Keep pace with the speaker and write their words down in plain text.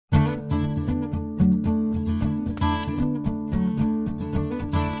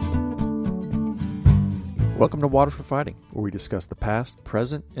Welcome to Water for Fighting, where we discuss the past,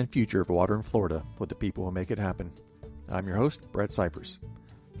 present, and future of water in Florida with the people who make it happen. I'm your host, Brett Cyphers.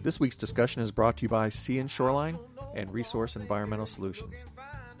 This week's discussion is brought to you by Sea and Shoreline and Resource Environmental Solutions.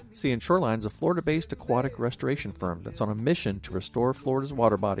 Sea and Shoreline is a Florida-based aquatic restoration firm that's on a mission to restore Florida's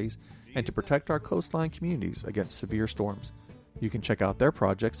water bodies and to protect our coastline communities against severe storms. You can check out their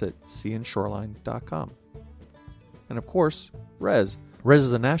projects at seaandshoreline.com. And of course, RES. RES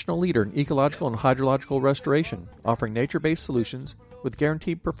is the national leader in ecological and hydrological restoration, offering nature-based solutions with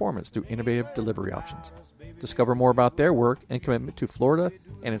guaranteed performance through innovative delivery options. Discover more about their work and commitment to Florida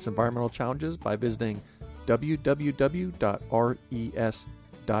and its environmental challenges by visiting www.res.us.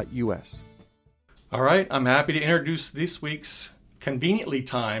 All right, I'm happy to introduce this week's conveniently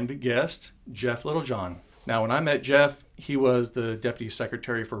timed guest, Jeff Littlejohn. Now, when I met Jeff, he was the Deputy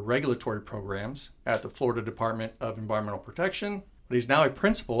Secretary for Regulatory Programs at the Florida Department of Environmental Protection. But he's now a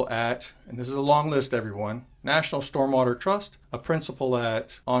principal at, and this is a long list, everyone, National Stormwater Trust, a principal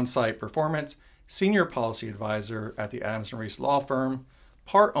at On-Site Performance, senior policy advisor at the Adams & Reese Law Firm,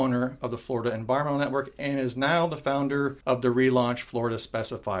 part owner of the Florida Environmental Network, and is now the founder of the relaunched Florida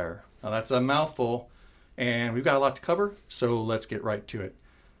Specifier. Now that's a mouthful, and we've got a lot to cover, so let's get right to it.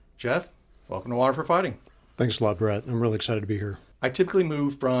 Jeff, welcome to Water for Fighting. Thanks a lot, Brett. I'm really excited to be here. I typically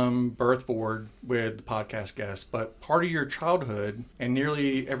move from birth forward with the podcast guests, but part of your childhood and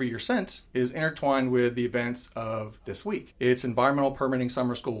nearly every year since is intertwined with the events of this week. It's Environmental Permitting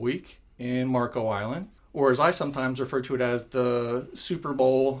Summer School Week in Marco Island, or as I sometimes refer to it as the Super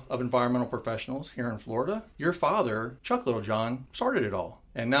Bowl of environmental professionals here in Florida. Your father, Chuck Littlejohn, started it all.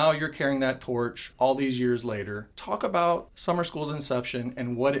 And now you're carrying that torch all these years later. Talk about summer school's inception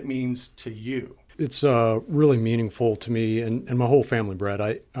and what it means to you. It's really meaningful to me and my whole family, Brett.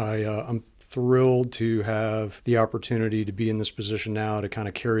 I'm thrilled to have the opportunity to be in this position now to kind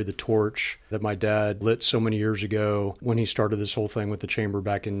of carry the torch that my dad lit so many years ago when he started this whole thing with the chamber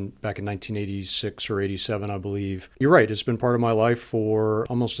back in 1986 or 87, I believe. You're right. It's been part of my life for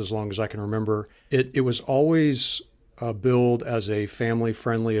almost as long as I can remember. It was always billed as a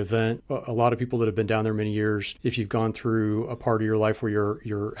family-friendly event. A lot of people that have been down there many years, if you've gone through a part of your life where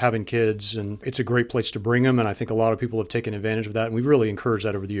you're having kids, and it's a great place to bring them, and I think a lot of people have taken advantage of that, and we've really encouraged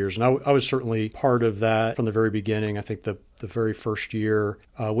that over the years. And I was certainly part of that from the very beginning. I think the very first year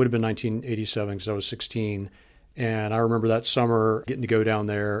would have been 1987 because I was 16. And I remember that summer getting to go down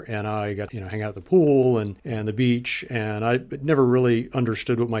there, and I got hang out at the pool and the beach, and I never really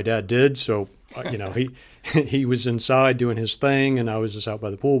understood what my dad did. So, he was inside doing his thing, and I was just out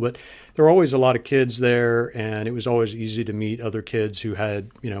by the pool. But there were always a lot of kids there, and it was always easy to meet other kids who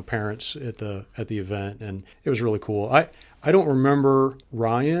had parents at the event, and it was really cool. I don't remember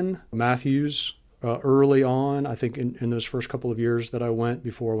Ryan Matthews early on. I think in those first couple of years that I went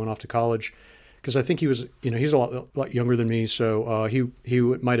before I went off to college. Because I think he was, he's a lot younger than me, so he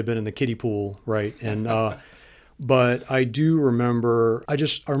might have been in the kiddie pool, right? And but I do remember, I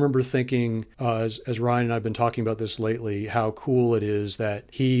remember thinking, as Ryan and I have been talking about this lately, how cool it is that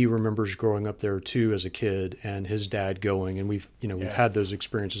he remembers growing up there too as a kid, and his dad going, and we've had those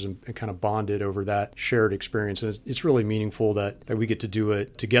experiences and kind of bonded over that shared experience, and it's really meaningful that we get to do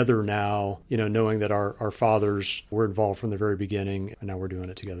it together now, knowing that our fathers were involved from the very beginning, and now we're doing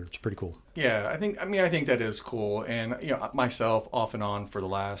it together. It's pretty cool. Yeah, I think that is cool. And, myself off and on for the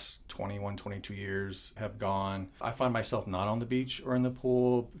last 21, 22 years have gone. I find myself not on the beach or in the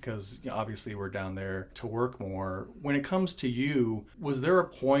pool because obviously we're down there to work more. When it comes to you, was there a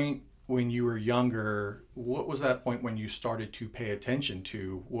point when you were younger, what was that point when you started to pay attention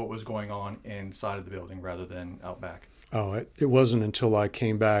to what was going on inside of the building rather than out back? Oh, it wasn't until I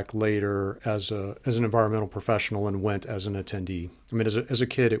came back later as an environmental professional and went as an attendee. I mean, as a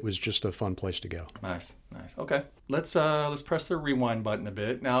kid, it was just a fun place to go. Nice. Okay, let's press the rewind button a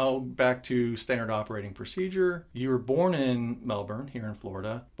bit. Now back to standard operating procedure. You were born in Melbourne, here in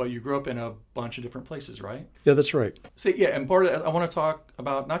Florida, but you grew up in a bunch of different places, right? Yeah, that's right. So and part of that, I want to talk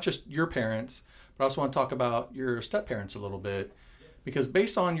about not just your parents, but I also want to talk about your step-parents a little bit. Because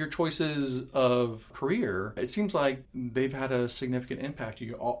based on your choices of career, it seems like they've had a significant impact on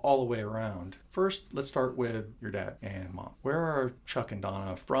you all the way around. First, let's start with your dad and mom. Where are Chuck and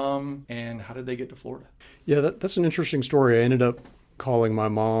Donna from, and how did they get to Florida? Yeah, that's an interesting story. I ended up calling my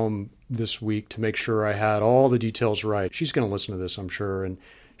mom this week to make sure I had all the details right. She's going to listen to this, I'm sure, and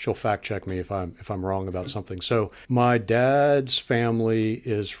she'll fact check me if I'm wrong about something. So my dad's family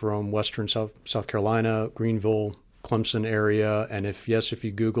is from western South Carolina, Greenville, Clemson area. And if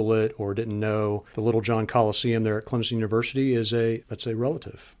you Google it or didn't know, the Littlejohn Coliseum there at Clemson University that's a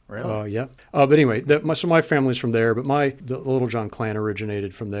relative. Really? Yeah. But anyway, so my family's from there, but the Littlejohn clan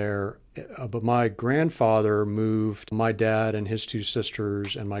originated from there. But my grandfather moved my dad and his two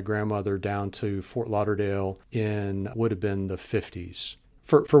sisters and my grandmother down to Fort Lauderdale would have been the 50s.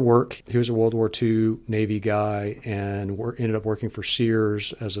 For work. He was a World War II Navy guy and ended up working for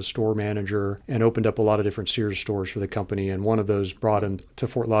Sears as a store manager and opened up a lot of different Sears stores for the company. And one of those brought him to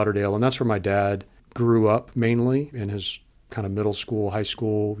Fort Lauderdale. And that's where my dad grew up mainly in his kind of middle school, high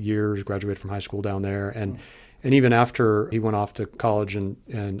school years, graduated from high school down there. And even after he went off to college and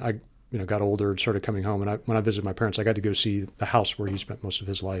I got older and started coming home. And when I visited my parents, I got to go see the house where he spent most of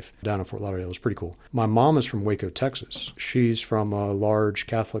his life down in Fort Lauderdale. It was pretty cool. My mom is from Waco, Texas. She's from a large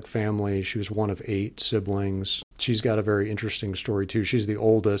Catholic family. She was one of 8 siblings. She's got a very interesting story, too. She's the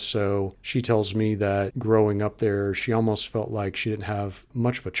oldest, so she tells me that growing up there, she almost felt like she didn't have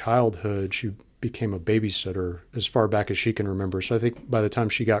much of a childhood. She became a babysitter as far back as she can remember. So I think by the time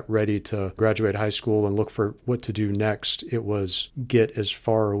she got ready to graduate high school and look for what to do next, it was get as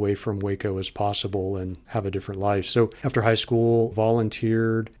far away from Waco as possible and have a different life. So after high school,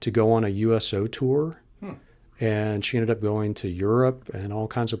 volunteered to go on a USO tour. And she ended up going to Europe and all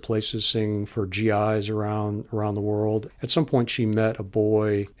kinds of places, singing for GIs around the world. At some point, she met a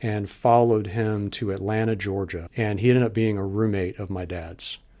boy and followed him to Atlanta, Georgia. And he ended up being a roommate of my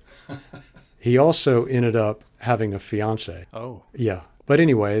dad's. He also ended up having a fiance. Oh. Yeah. But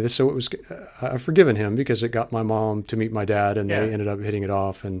anyway, I've forgiven him because it got my mom to meet my dad and they ended up hitting it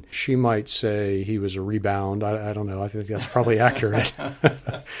off. And she might say he was a rebound. I don't know. I think that's probably accurate.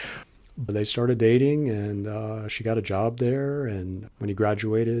 They started dating and she got a job there. And when he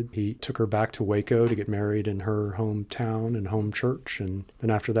graduated, he took her back to Waco to get married in her hometown and home church. And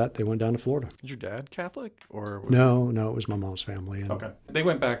then after that, they went down to Florida. Is your dad Catholic? No, it was my mom's family. Okay. They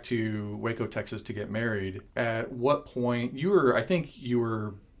went back to Waco, Texas to get married. At what point? I think you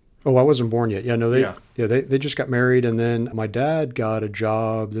were... Oh, I wasn't born yet. Yeah, no, they just got married, and then my dad got a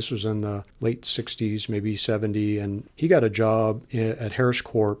job. This was in the late 60s, maybe 70, and he got a job at Harris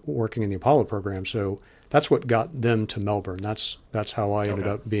Corp working in the Apollo program. So that's what got them to Melbourne. That's how I ended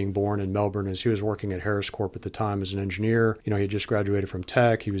up being born in Melbourne, is he was working at Harris Corp at the time as an engineer. He had just graduated from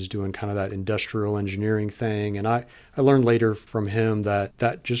tech. He was doing kind of that industrial engineering thing. And I learned later from him that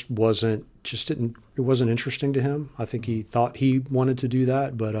it wasn't interesting to him. I think he thought he wanted to do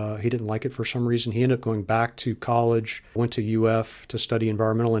that, but he didn't like it for some reason. He ended up going back to college, went to UF to study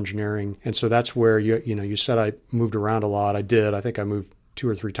environmental engineering. And so that's where, you said I moved around a lot. I did. I think I moved 2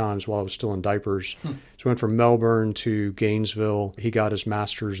 or 3 times while I was still in diapers. So I went from Melbourne to Gainesville. He got his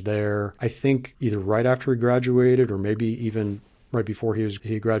master's there. I think either right after he graduated or maybe even right before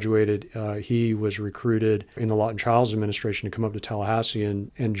he graduated, he was recruited in the Lawton Childs administration to come up to Tallahassee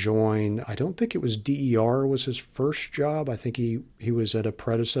and join. I don't think it was DER was his first job. I think he was at a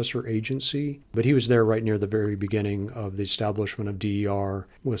predecessor agency, but he was there right near the very beginning of the establishment of DER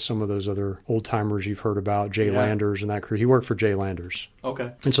with some of those other old timers you've heard about, Jay Landers and that crew. He worked for Jay Landers.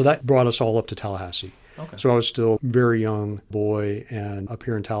 Okay. And so that brought us all up to Tallahassee. Okay. So I was still a very young boy and up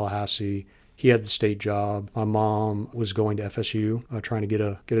here in Tallahassee. He had the state job. My mom was going to FSU, trying to get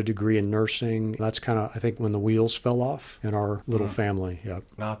a degree in nursing. That's kind of, I think, when the wheels fell off in our little family. Yep.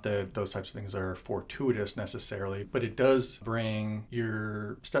 Not that those types of things are fortuitous necessarily, but it does bring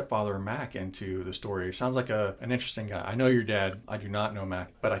your stepfather, Mac, into the story. Sounds like an interesting guy. I know your dad. I do not know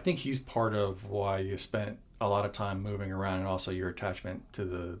Mac, but I think he's part of why you spent a lot of time moving around and also your attachment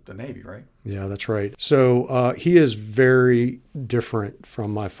to the Navy, right? Yeah, that's right. So he is very different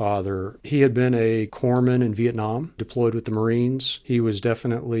from my father. He had been a corpsman in Vietnam, deployed with the Marines. He's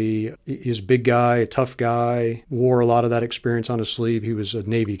a big guy, a tough guy, wore a lot of that experience on his sleeve. He was a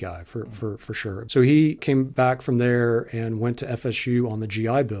Navy guy for sure. So he came back from there and went to FSU on the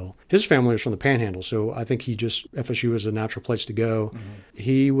GI Bill. His family was from the Panhandle, so I think FSU was a natural place to go. Mm-hmm.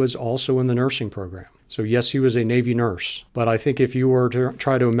 He was also in the nursing program. So yes, he was a Navy nurse, but I think if you were to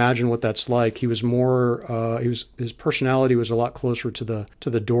try to imagine what that's like, he was more. His personality was a lot closer to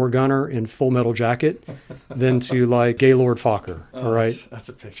the door gunner in Full Metal Jacket than to like Gaylord Fokker. Oh, all right, that's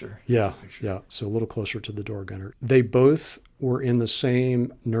a picture. Yeah, yeah. So a little closer to the door gunner. They both were in the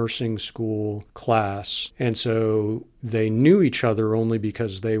same nursing school class, and so they knew each other only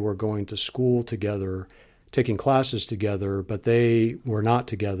because they were going to school together. taking classes together, but they were not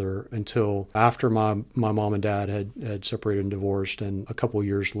together until after my mom and dad had separated and divorced, and a couple of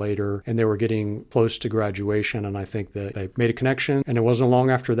years later, and they were getting close to graduation, and I think that they made a connection, and it wasn't long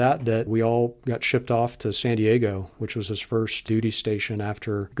after that we all got shipped off to San Diego, which was his first duty station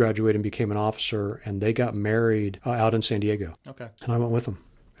after graduating and became an officer, and they got married out in San Diego. Okay. And I went with them.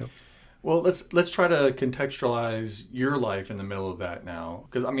 Yep. Well, let's try to contextualize your life in the middle of that now,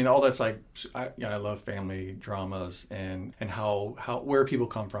 because I mean, all that's like, I love family dramas and how where people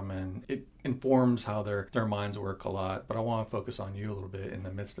come from, and it informs how their minds work a lot. But I want to focus on you a little bit in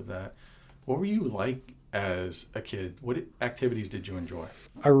the midst of that. What were you like as a kid? What activities did you enjoy?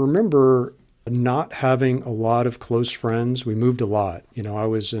 I remember not having a lot of close friends. We moved a lot. I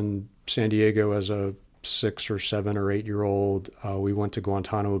was in San Diego as a 6 or 7 or 8-year-old. We went to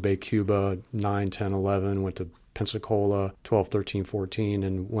Guantanamo Bay, Cuba, 9, 10, 11, went to Pensacola, 12, 13, 14,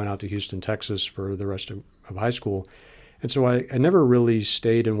 and went out to Houston, Texas for the rest of high school. And so I never really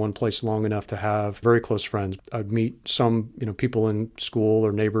stayed in one place long enough to have very close friends. I'd meet some, people in school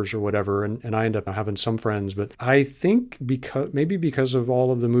or neighbors or whatever, and I end up having some friends. But I think because of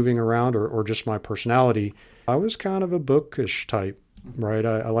all of the moving around or just my personality, I was kind of a bookish type, right?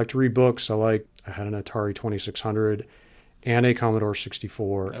 I like to read books. I had an Atari 2600 and a Commodore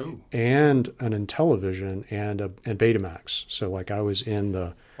 64 and an Intellivision and Betamax. So I was in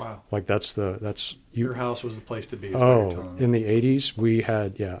the, wow, your house was the place to be. In the 80s we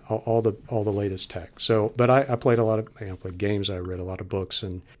had, all the latest tech. So, but I played I played games. I read a lot of books,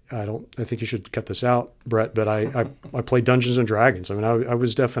 and I think you should cut this out, Brett, but I played Dungeons and Dragons. I mean, I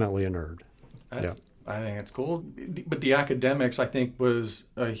was definitely a nerd. I think it's cool. But the academics, I think, was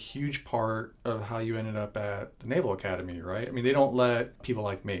a huge part of how you ended up at the Naval Academy, right? I mean, they don't let people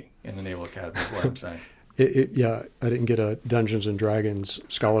like me in the Naval Academy, is what I'm saying. I didn't get a Dungeons and Dragons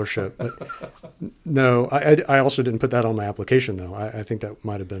scholarship. But no, I also didn't put that on my application, though. I think that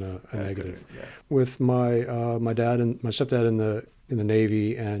might have been a negative. Yeah. With my dad and my stepdad in the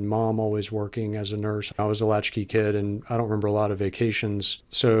Navy, and mom always working as a nurse, I was a latchkey kid, and I don't remember a lot of vacations.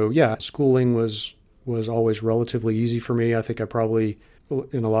 So schooling was always relatively easy for me. I think I probably,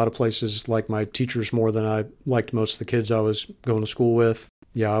 in a lot of places, liked my teachers more than I liked most of the kids I was going to school with.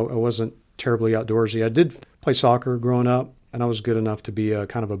 I wasn't terribly outdoorsy. I did play soccer growing up, and I was good enough to be a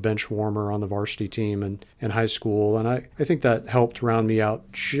kind of a bench warmer on the varsity team in high school. And I think that helped round me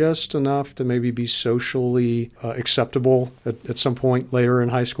out just enough to maybe be socially acceptable at some point later in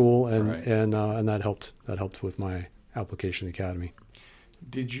high school. And that helped with my application to the academy.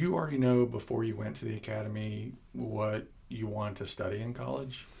 Did you already know before you went to the academy what you wanted to study in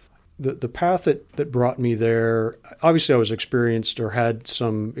college? The path that brought me there, obviously I was experienced or had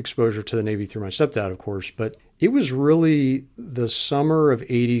some exposure to the Navy through my stepdad, of course, but it was really the summer of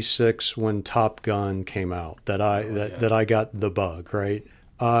 '86 when Top Gun came out that I got the bug, right?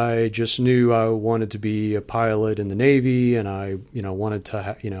 I just knew I wanted to be a pilot in the Navy, and I wanted to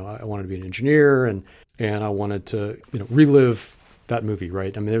I wanted to be an engineer, and I wanted to relive that movie,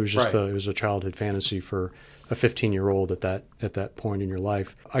 right? I mean, it was just it was a childhood fantasy for a 15-year-old at that point in your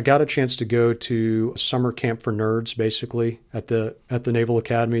life. I got a chance to go to summer camp for nerds, basically, at the Naval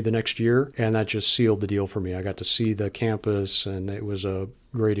Academy the next year, and that just sealed the deal for me. I got to see the campus, and it was a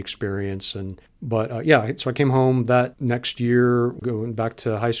great experience. So I came home that next year, going back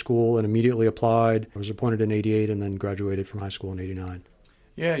to high school, and immediately applied. I was appointed in '88, and then graduated from high school in '89.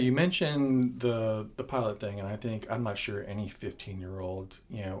 Yeah, you mentioned the pilot thing, and I'm not sure any 15-year-old,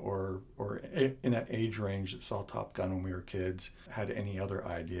 or in that age range that saw Top Gun when we were kids had any other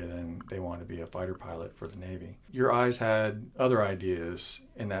idea than they wanted to be a fighter pilot for the Navy. Your eyes had other ideas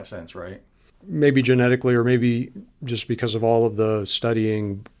in that sense, right? Maybe genetically, or maybe just because of all of the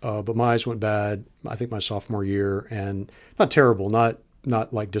studying, but my eyes went bad, I think my sophomore year, and not terrible, not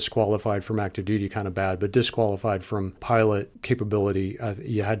like disqualified from active duty kind of bad, but disqualified from pilot capability.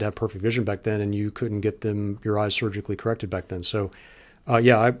 You had to have perfect vision back then, and you couldn't get your eyes surgically corrected back then. So,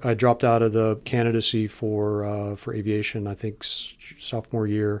 I dropped out of the candidacy for aviation, I think, sophomore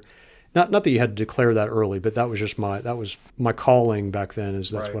year. Not that you had to declare that early, but that was my calling back then.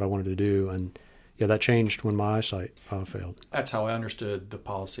 That's what I wanted to do, and that changed when my eyesight failed. That's how I understood the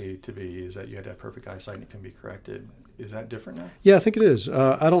policy to be: is that you had to have perfect eyesight and it can be corrected. Is that different now? Yeah, I think it is.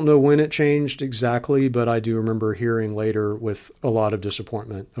 I don't know when it changed exactly, but I do remember hearing later with a lot of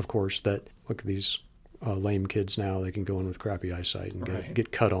disappointment, of course, that look at these lame kids now. They can go in with crappy eyesight and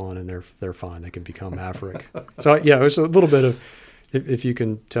get cut on, and they're fine. They can become Maverick. So it was a little bit of, if you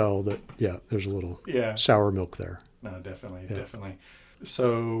can tell that, there's a little sour milk there. No, definitely.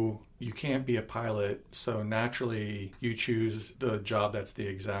 So you can't be a pilot, so naturally you choose the job that's the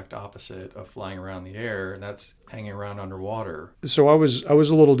exact opposite of flying around the air, and that's hanging around underwater. So I was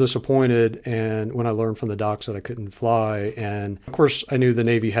a little disappointed, and when I learned from the docs that I couldn't fly, and of course I knew the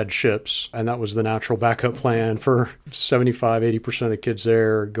Navy had ships, and that was the natural backup plan for 75-80% of the kids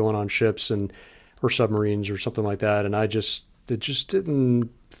there going on ships and or submarines or something like that, and it just didn't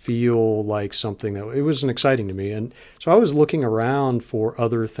feel like something that it wasn't exciting to me. And so I was looking around for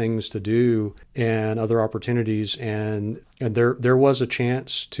other things to do and other opportunities, and there was a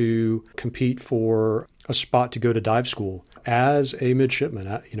chance to compete for a spot to go to dive school as a midshipman,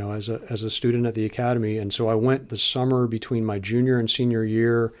 as a student at the academy. And so I went the summer between my junior and senior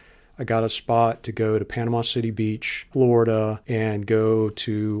year. I got a spot to go to Panama City Beach, Florida, and go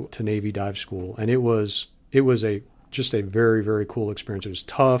to Navy dive school. And it was just a very, very cool experience. It was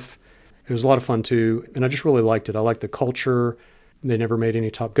tough. It was a lot of fun too. And I just really liked it. I liked the culture. They never made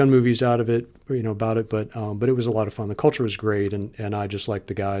any Top Gun movies out of it, about it, but it was a lot of fun. The culture was great, and I just liked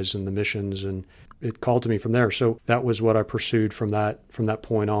the guys and the missions, and it called to me from there. So that was what I pursued from that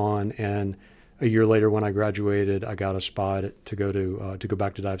point on. And a year later, when I graduated, I got a spot to go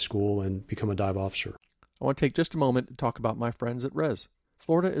back to dive school and become a dive officer. I want to take just a moment to talk about my friends at RES.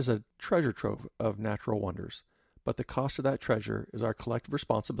 Florida is a treasure trove of natural wonders, but the cost of that treasure is our collective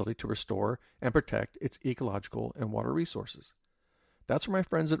responsibility to restore and protect its ecological and water resources. That's where my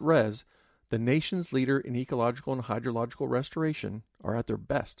friends at RES, the nation's leader in ecological and hydrological restoration, are at their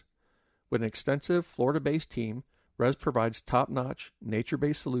best. With an extensive Florida-based team, RES provides top-notch,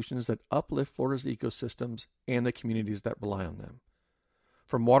 nature-based solutions that uplift Florida's ecosystems and the communities that rely on them.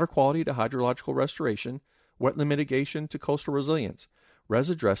 From water quality to hydrological restoration, wetland mitigation to coastal resilience, RES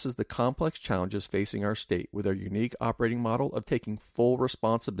addresses the complex challenges facing our state with their unique operating model of taking full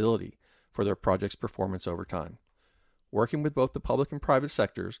responsibility for their project's performance over time. Working with both the public and private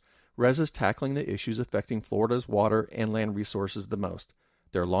sectors, RES is tackling the issues affecting Florida's water and land resources the most.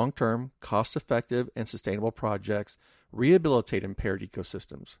 Their long-term, cost-effective, and sustainable projects rehabilitate impaired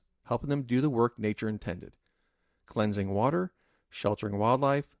ecosystems, helping them do the work nature intended: cleansing water, sheltering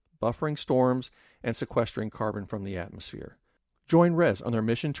wildlife, buffering storms, and sequestering carbon from the atmosphere. Join RES on their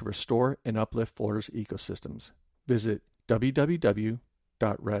mission to restore and uplift Florida's ecosystems. Visit www.res.us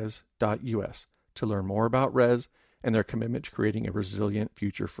to learn more about RES and their commitment to creating a resilient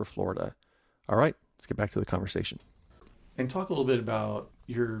future for Florida. All right, let's get back to the conversation. And talk a little bit about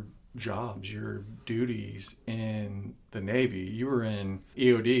your jobs, your duties in the Navy. You were in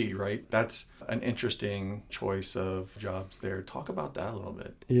EOD, right? That's an interesting choice of jobs there. Talk about that a little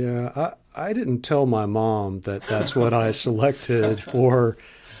bit. Yeah, I didn't tell my mom that that's what I selected for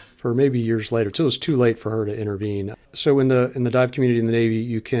maybe years later. Till it was too late for her to intervene. So in the dive community in the Navy,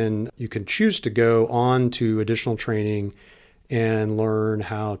 you can choose to go on to additional training and learn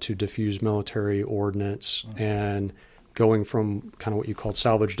how to defuse military ordnance, and going from kind of what you called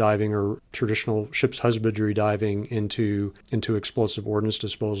salvage diving or traditional ship's husbandry diving into explosive ordnance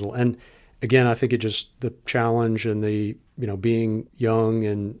disposal. And again, I think the challenge and the, being young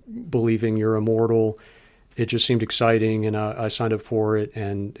and believing you're immortal, it just seemed exciting. And I signed up for it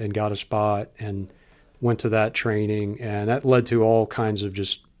and got a spot and went to that training. And that led to all kinds of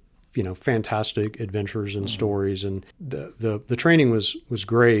just, fantastic adventures and stories. And the training was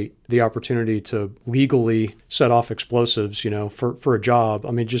great. The opportunity to legally set off explosives, for a job,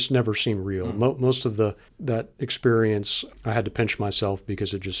 just never seemed real. Most of that experience, I had to pinch myself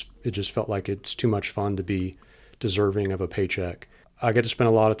because it just felt like it's too much fun to be deserving of a paycheck. I got to spend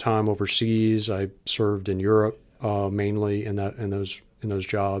a lot of time overseas. I served in Europe, mainly in those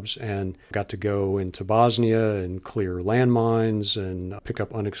jobs, and got to go into Bosnia and clear landmines and pick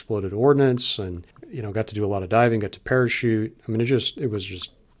up unexploded ordnance, and got to do a lot of diving, got to parachute. It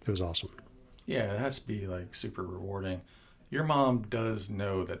was awesome. Yeah, it has to be like super rewarding. Your mom does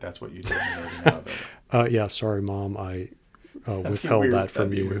know that that's what you did in the Navy now, though. Yeah, sorry, Mom, I withheld that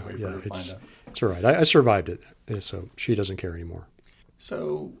from you. Yeah, it's all right. I survived it, so she doesn't care anymore.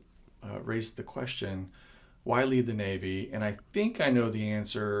 So, raised the question, why leave the Navy? And I think I know the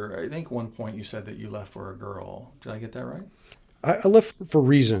answer. I think one point you said that you left for a girl. Did I get that right? I left for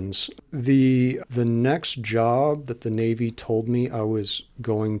reasons. The next job that the Navy told me I was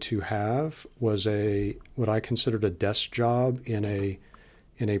going to have was what I considered a desk job in a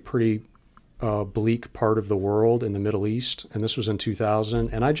pretty bleak part of the world in the Middle East, and this was in 2000.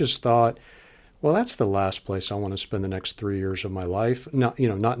 And I just thought, well, that's the last place I want to spend the next 3 years of my life. Not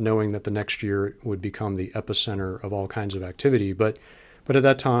knowing that the next year would become the epicenter of all kinds of activity, but But at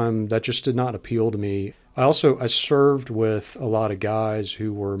that time, that just did not appeal to me. I served with a lot of guys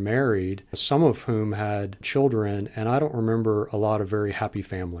who were married, some of whom had children, and I don't remember a lot of very happy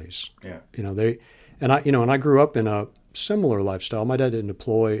families. Yeah. I grew up in a similar lifestyle. My dad didn't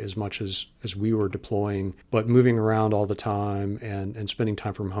deploy as much as we were deploying, but moving around all the time and spending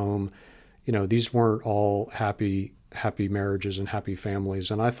time from home, these weren't all happy marriages and happy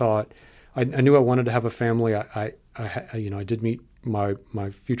families. And I thought, I knew I wanted to have a family. I did meet my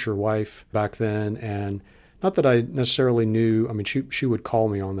future wife back then, and not that I necessarily knew. I mean, she would call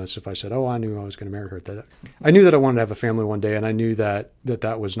me on this if I said, "Oh, I knew I was going to marry her." That I knew that I wanted to have a family one day, and I knew that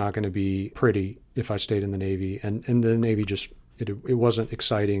was not going to be pretty if I stayed in the Navy. And the Navy just it wasn't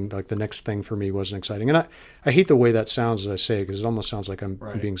exciting. Like the next thing for me wasn't exciting. And I hate the way that sounds as I say it, because it almost sounds like I'm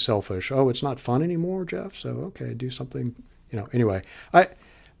being selfish. Oh, it's not fun anymore, Jeff. So okay, do something. Anyway,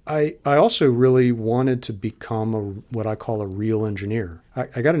 I also really wanted to become what I call a real engineer.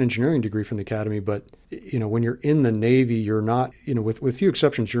 I got an engineering degree from the academy, but when you're in the Navy, you're not, with few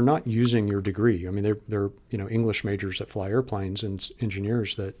exceptions, you're not using your degree. I mean, they're English majors that fly airplanes and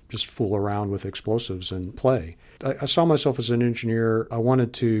engineers that just fool around with explosives and play. I saw myself as an engineer. I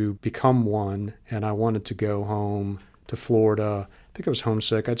wanted to become one, and I wanted to go home to Florida. I think I was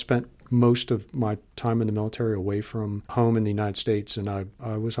homesick. I'd spent most of my time in the military away from home in the United States, and I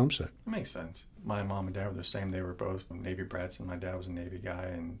was homesick. That makes sense. My mom and dad were the same. They were both Navy brats, and my dad was a Navy guy,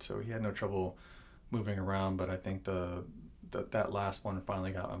 and so he had no trouble moving around. But I think that last one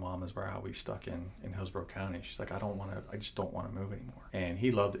finally got my mom is where how we stuck in Hillsborough County. She's like, I just don't want to move anymore. And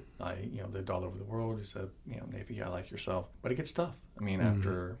he loved it. I lived all over the world. He said, Navy guy like yourself. But it gets tough. I mean,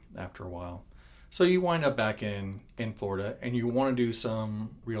 after a while. So you wind up back in Florida, and you want to do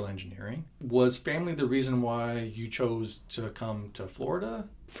some real engineering. Was family the reason why you chose to come to Florida?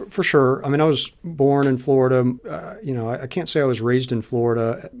 For sure. I mean, I was born in Florida. I can't say I was raised in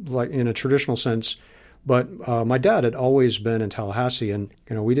Florida like in a traditional sense, but my dad had always been in Tallahassee, and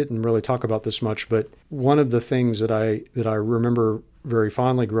we didn't really talk about this much. But one of the things that I remember very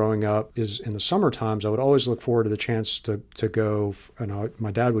fondly growing up is in the summer times, I would always look forward to the chance to go.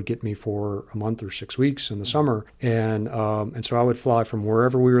 My dad would get me for a month or 6 weeks in the summer. And so I would fly from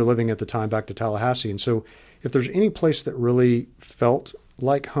wherever we were living at the time back to Tallahassee. And so if there's any place that really felt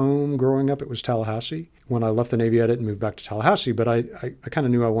like home growing up, it was Tallahassee. When I left the Navy, I didn't move back to Tallahassee, but I kind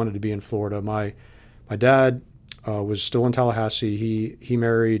of knew I wanted to be in Florida. My dad was still in Tallahassee. He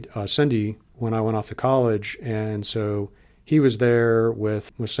married Cindy when I went off to college. And so he was there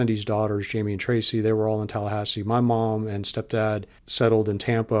with Cindy's daughters, Jamie and Tracy. They were all in Tallahassee. My mom and stepdad settled in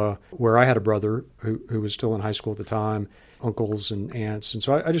Tampa, where I had a brother who was still in high school at the time, uncles and aunts. And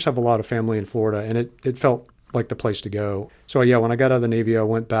so I just have a lot of family in Florida, and it felt like the place to go. So yeah, when I got out of the Navy, I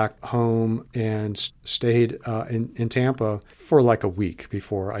went back home and stayed in Tampa for like a week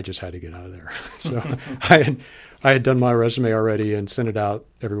before I just had to get out of there. So I had done my resume already and sent it out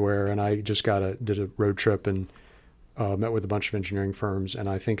everywhere, and I just did a road trip and met with a bunch of engineering firms, and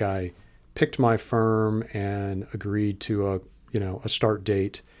I think I picked my firm and agreed to a start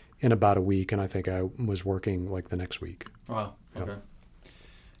date in about a week, and I think I was working like the next week. Wow. Okay.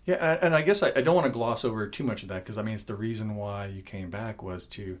 Yeah, and I guess I don't want to gloss over too much of that, because I mean it's the reason why you came back was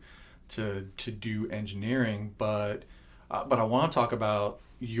to do engineering, but I want to talk about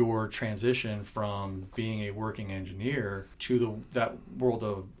your transition from being a working engineer to that world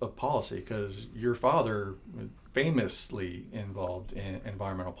of policy, because your father famously involved in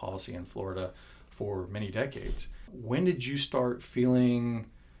environmental policy in Florida for many decades. When did you start feeling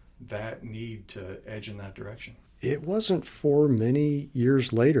that need to edge in that direction? It wasn't for many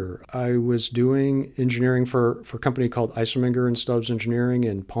years later. I was doing engineering for a company called Eiselmenger and Stubbs Engineering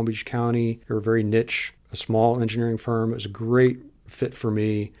in Palm Beach County. They were very niche, a small engineering firm. It was a great fit for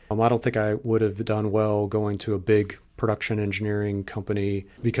me. I don't think I would have done well going to a big production engineering company,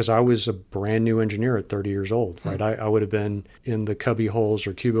 because I was a brand new engineer at 30 years old, right? I would have been in the cubby holes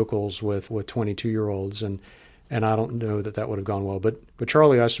or cubicles with 22-year-olds, and I don't know that would have gone well. But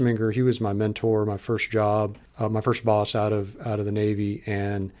Charlie Eiselmenger, he was my mentor, my first job, my first boss out of the Navy,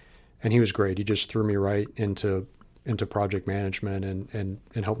 and he was great. He just threw me right into project management and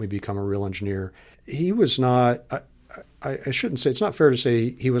helped me become a real engineer. He was not, I shouldn't say, it's not fair to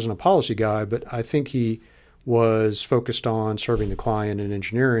say he wasn't a policy guy, but I think he was focused on serving the client in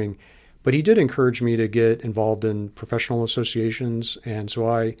engineering. But he did encourage me to get involved in professional associations, and so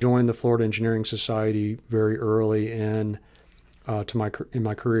I joined the Florida Engineering Society very early in my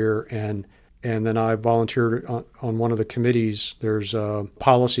career, and then I volunteered on one of the committees. There's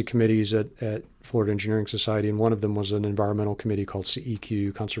policy committees at Florida Engineering Society, and one of them was an environmental committee called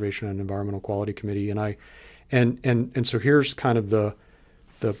CEQ, Conservation and Environmental Quality Committee, and so here's kind of the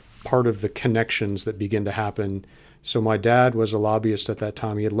the part of the connections that begin to happen. So my dad was a lobbyist at that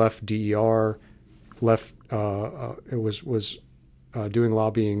time. He had left DER, was doing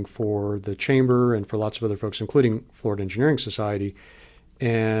lobbying for the chamber and for lots of other folks, including Florida Engineering Society.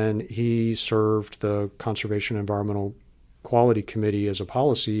 And he served the Conservation and Environmental Quality Committee as a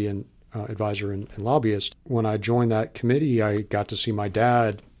policy and advisor and lobbyist. When I joined that committee, I got to see my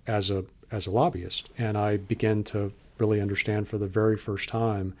dad as a lobbyist, and I began to really understand for the very first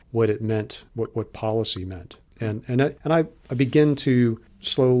time what it meant, what policy meant. And I begin to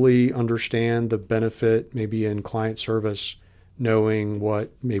slowly understand the benefit maybe in client service, knowing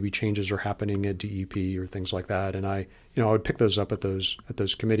what maybe changes are happening at DEP or things like that. And I would pick those up at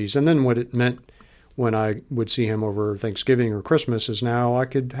those committees. And then what it meant when I would see him over Thanksgiving or Christmas is now I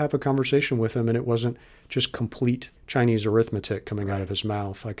could have a conversation with him, and it wasn't just complete Chinese arithmetic coming out of his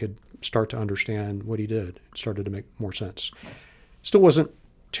mouth. I could start to understand what he did. It started to make more sense. Still wasn't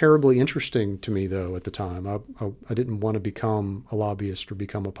terribly interesting to me, though, at the time. I didn't want to become a lobbyist or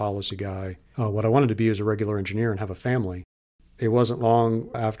become a policy guy. What I wanted to be was a regular engineer and have a family. It wasn't long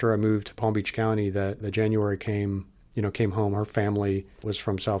after I moved to Palm Beach County that the January came home. Her family was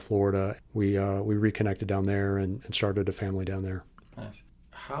from South Florida. We reconnected down there and started a family down there. Nice.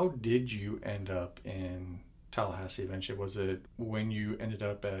 How did you end up in Tallahassee eventually? Was it when you ended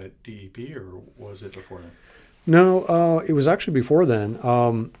up at DEP, or was it before then? No, it was actually before then.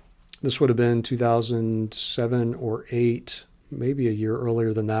 This would have been 2007 or 8, maybe a year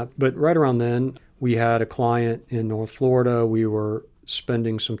earlier than that. But right around then, we had a client in North Florida. We were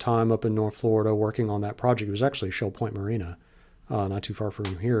spending some time up in North Florida working on that project. It was actually Shell Point Marina, not too far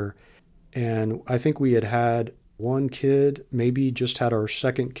from here. And I think we had one kid, maybe just had our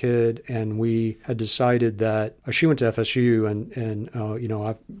second kid, and we had decided that she went to FSU, and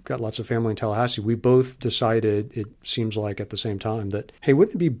I've got lots of family in Tallahassee. We both decided, it seems like at the same time, that, hey,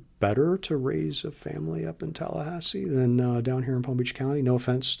 wouldn't it be better to raise a family up in Tallahassee than down here in Palm Beach County? No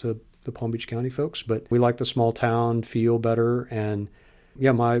offense to the Palm Beach County folks, but we like the small town feel better. And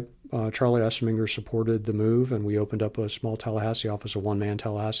yeah, my Charlie Essminger supported the move, and we opened up a small Tallahassee office, a one-man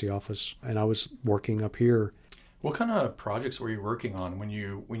Tallahassee office, and I was working up here. What kind of projects were you working on when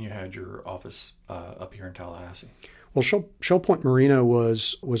you had your office up here in Tallahassee? Well, Shell Point Marina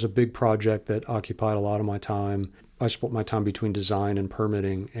was a big project that occupied a lot of my time. I split my time between design and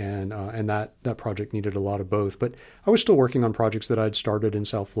permitting, and that project needed a lot of both. But I was still working on projects that I'd started in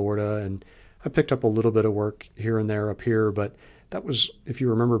South Florida, and I picked up a little bit of work here and there up here. But that was, if you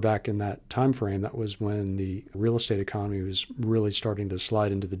remember back in that time frame, that was when the real estate economy was really starting to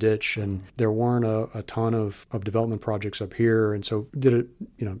slide into the ditch, and there weren't a ton of development projects up here. And so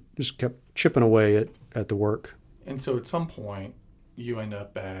just kept chipping away at the work. And so at some point, you end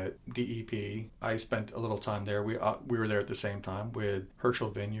up at DEP. I spent a little time there. We were there at the same time with Herschel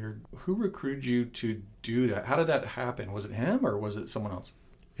Vineyard. Who recruited you to do that? How did that happen? Was it him or was it someone else?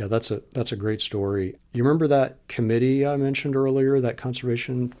 Yeah, that's a great story. You remember that committee I mentioned earlier, that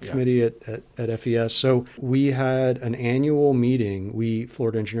conservation committee at FES? So we had an annual meeting.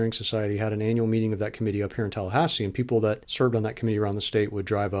 Florida Engineering Society, had an annual meeting of that committee up here in Tallahassee, and people that served on that committee around the state would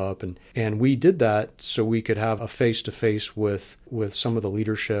drive up. And we did that so we could have a face-to-face with some of the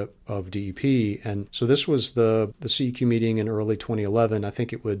leadership of DEP. And so this was the CEQ meeting in early 2011. I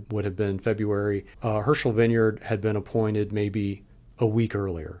think it would have been February. Herschel Vineyard had been appointed maybe a week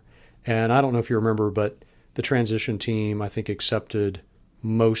earlier. And I don't know if you remember, but the transition team, I think, accepted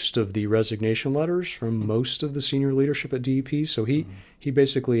most of the resignation letters from most of the senior leadership at DEP. So he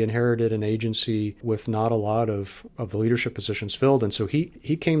basically inherited an agency with not a lot of the leadership positions filled. And so he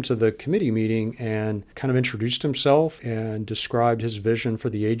came to the committee meeting and kind of introduced himself and described his vision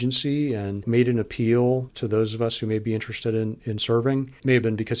for the agency and made an appeal to those of us who may be interested in serving. It may have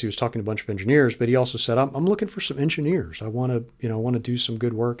been because he was talking to a bunch of engineers, but he also said, I'm looking for some engineers. I want to do some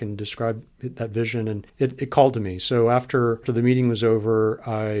good work, and describe that vision. And it called to me. So after the meeting was over,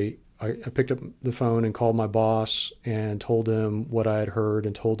 I picked up the phone and called my boss and told him what I had heard,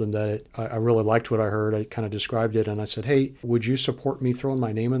 and told him that I really liked what I heard. I kind of described it, and I said, hey, would you support me throwing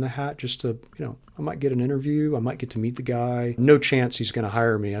my name in the hat just to, I might get an interview. I might get to meet the guy. No chance he's going to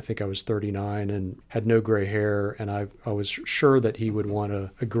hire me. I think I was 39 and had no gray hair, and I was sure that he would want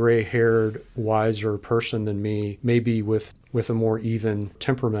a gray-haired, wiser person than me, maybe with a more even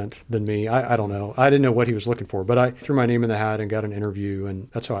temperament than me. I don't know. I didn't know what he was looking for, but I threw my name in the hat and got an interview, and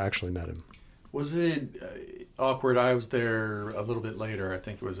that's how I actually met him. Was it awkward? I was there a little bit later. I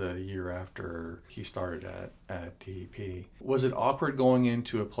think it was a year after he started at DEP. Was it awkward going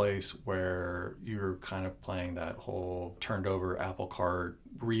into a place where you're kind of playing that whole turned over apple cart,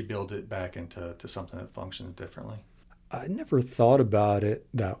 rebuild it back into something that functions differently? I never thought about it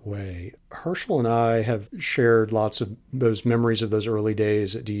that way. Herschel and I have shared lots of those memories of those early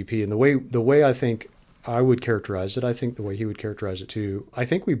days at DEP, and the way I think I would characterize it, I think the way he would characterize it too. I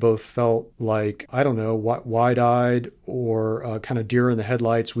think we both felt like, I don't know, wide-eyed or kind of deer in the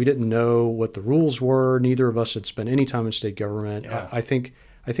headlights. We didn't know what the rules were. Neither of us had spent any time in state government. Yeah. I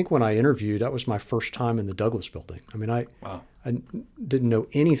think when I interviewed, that was my first time in the Douglas building. I mean, I didn't know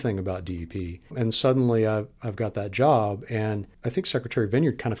anything about DEP. And suddenly I've got that job. And I think Secretary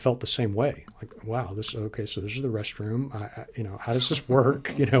Vineyard kind of felt the same way. Like, wow, okay, so this is the restroom. How does this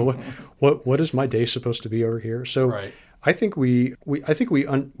work? What is my day supposed to be over here? So right. I think we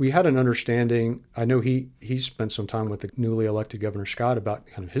had an understanding. I know he spent some time with the newly elected Governor Scott about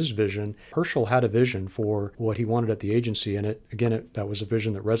kind of his vision. Herschel had a vision for what he wanted at the agency, and that was a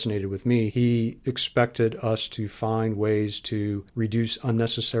vision that resonated with me. He expected us to find ways to reduce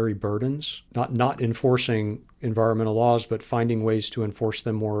unnecessary burdens, not enforcing environmental laws, but finding ways to enforce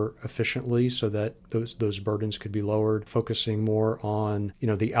them more efficiently so that those burdens could be lowered, focusing more on,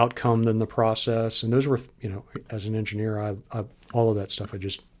 the outcome than the process. And those were, as an engineer, I all of that stuff,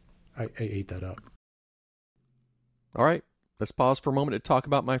 I ate that up. All right, let's pause for a moment to talk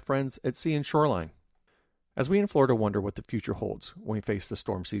about my friends at Sea and Shoreline. As we in Florida wonder what the future holds when we face the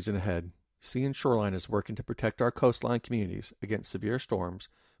storm season ahead, Sea and Shoreline is working to protect our coastline communities against severe storms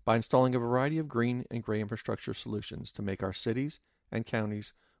by installing a variety of green and gray infrastructure solutions to make our cities and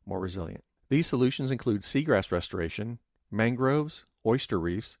counties more resilient. These solutions include seagrass restoration, mangroves, oyster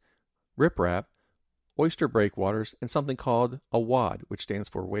reefs, riprap, oyster breakwaters, and something called a WAD, which stands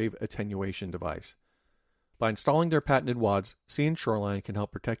for Wave Attenuation Device. By installing their patented WADs, Sea and Shoreline can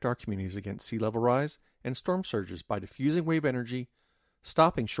help protect our communities against sea level rise and storm surges by diffusing wave energy,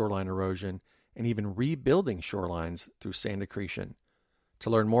 stopping shoreline erosion, and even rebuilding shorelines through sand accretion. To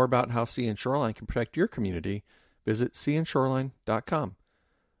learn more about how Sea and Shoreline can protect your community, visit seaandshoreline.com.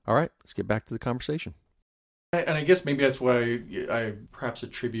 All right, let's get back to the conversation. And I guess maybe that's why I perhaps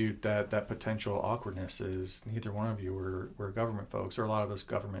attribute that potential awkwardness is neither one of you were government folks, or a lot of us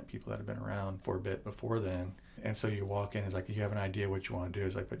government people that have been around for a bit before then. And so you walk in, it's like you have an idea what you want to do.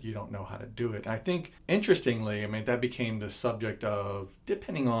 It's like, but you don't know how to do it. And I think, interestingly, that became the subject of,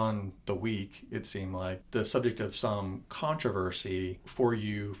 depending on the week, it seemed like, the subject of some controversy for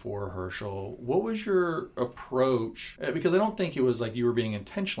you, for Herschel. What was your approach? Because I don't think it was like you were being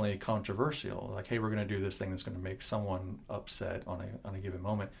intentionally controversial. Like, hey, we're going to do this thing that's going to make someone upset on a given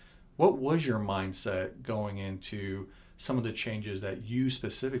moment. What was your mindset going into some of the changes that you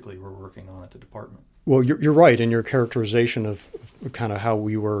specifically were working on at the department? Well, you're right in your characterization of kind of how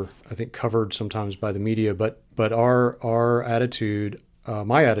we were, I think, covered sometimes by the media. But our attitude,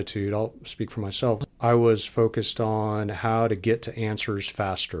 my attitude, I'll speak for myself, I was focused on how to get to answers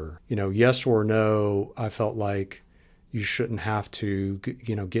faster. Yes or no, I felt like you shouldn't have to,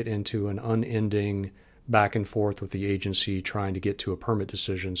 get into an unending back and forth with the agency trying to get to a permit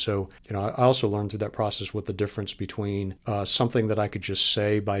decision. So, I also learned through that process what the difference between something that I could just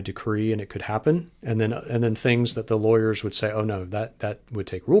say by decree and it could happen, and then things that the lawyers would say, oh no, that would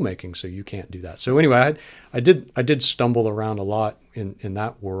take rulemaking, so you can't do that. So anyway, I did stumble around a lot in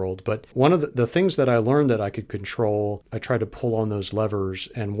that world. But one of the things that I learned that I could control, I tried to pull on those levers.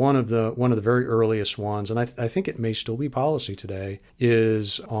 And one of the very earliest ones, and I think it may still be policy today,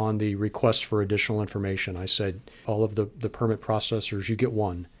 is on the request for additional information. I said, all of the permit processors, you get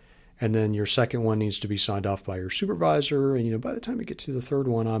one. And then your second one needs to be signed off by your supervisor. And, by the time you get to the third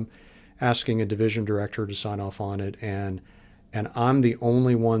one, I'm asking a division director to sign off on it. And I'm the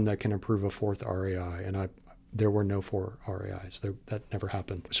only one that can approve a fourth RAI. And there were no 4 RAIs. That never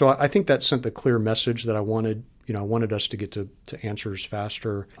happened. So I think that sent the clear message that I wanted. I wanted us to get to answers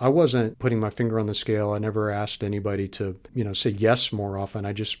faster. I wasn't putting my finger on the scale. I never asked anybody to, say yes more often.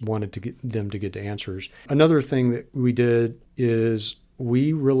 I just wanted to get them to get to answers. Another thing that we did is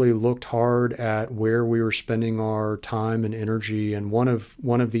we really looked hard at where we were spending our time and energy. And one of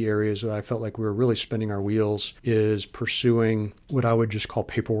the areas that I felt like we were really spinning our wheels is pursuing what I would just call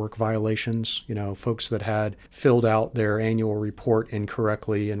paperwork violations. Folks that had filled out their annual report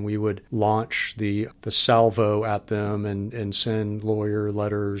incorrectly, and we would launch the salvo at them and send lawyer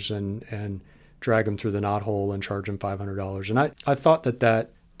letters and drag them through the knothole and charge them $500. And I thought that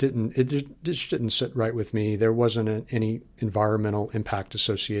just didn't sit right with me. There wasn't any environmental impact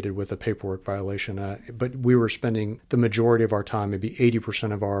associated with a paperwork violation, but we were spending the majority of our time, maybe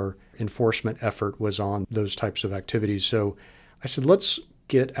 80% of our enforcement effort was on those types of activities. So I said, let's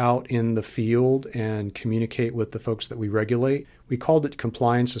get out in the field and communicate with the folks that we regulate. We called it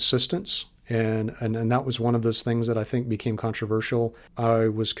compliance assistance. And that was one of those things that I think became controversial. I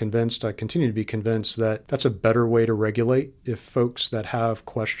was convinced, I continue to be convinced, that that's a better way to regulate. If folks that have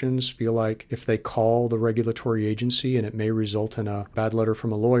questions feel like if they call the regulatory agency and it may result in a bad letter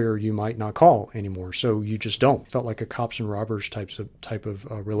from a lawyer, you might not call anymore. So you just don't. Felt like a cops and robbers type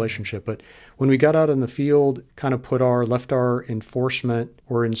of relationship. But when we got out in the field, kind of left our enforcement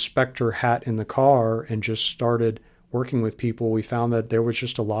or inspector hat in the car and just started working with people, we found that there was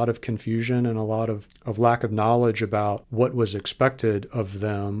just a lot of confusion and a lot of lack of knowledge about what was expected of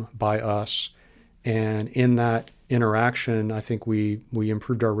them by us. And in that interaction, I think we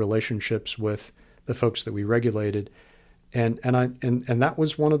improved our relationships with the folks that we regulated. And that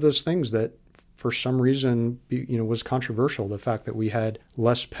was one of those things that for some reason, was controversial. The fact that we had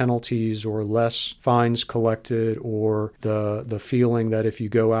less penalties or less fines collected, or the feeling that if you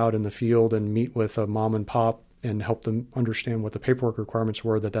go out in the field and meet with a mom and pop and help them understand what the paperwork requirements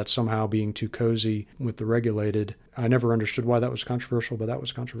were, that's somehow being too cozy with the regulated. I never understood why that was controversial, but that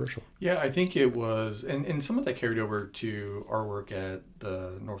was controversial. Yeah, I think it was, and some of that carried over to our work at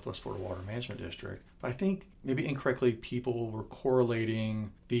the Northwest Florida Water Management District. I think maybe incorrectly people were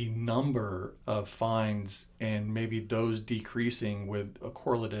correlating the number of fines and maybe those decreasing with a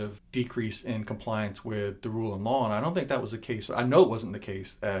correlative decrease in compliance with the rule and law. And I don't think that was the case. I know it wasn't the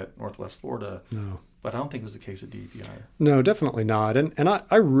case at Northwest Florida. No. But I don't think it was the case at DEP either. No, definitely not. And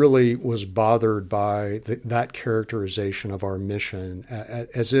I really was bothered by that characterization of our mission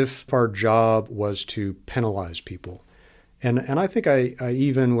as if our job was to penalize people. And I think I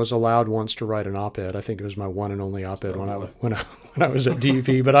even was allowed once to write an op-ed. I think it was my one and only op-ed when I was at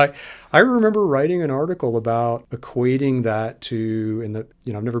DEP. But I remember writing an article about equating that to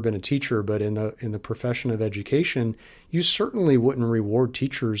I've never been a teacher, but in the profession of education, you certainly wouldn't reward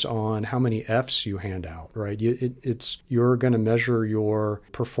teachers on how many Fs you hand out, right? You're going to measure your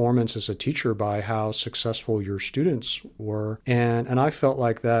performance as a teacher by how successful your students were. And I felt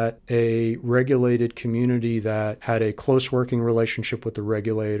like that a regulated community that had a close working relationship with the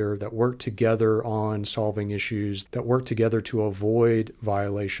regulator, that worked together on solving issues, that worked together to avoid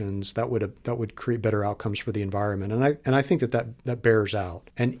violations, that would create better outcomes for the environment. And I think that bears out.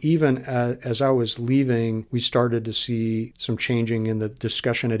 And even as I was leaving, we started to see some changing in the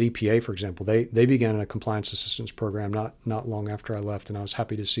discussion at EPA, for example. They began a compliance assistance program not long after I left, and I was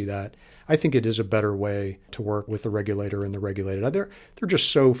happy to see that. I think it is a better way to work with the regulator and the regulated. There are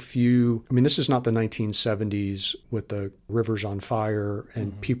just so few. I mean, this is not the 1970s with the rivers on fire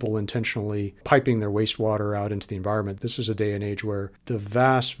and people intentionally piping their wastewater out into the environment. This is a day and age where the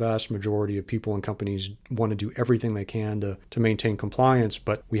vast, vast majority of people and companies want to do everything they can to maintain compliance,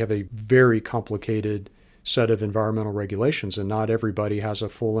 but we have a very complicated set of environmental regulations, and not everybody has a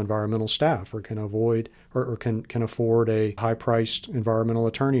full environmental staff or can avoid or can afford a high-priced environmental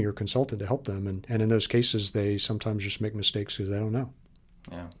attorney or consultant to help them. And in those cases, they sometimes just make mistakes because they don't know.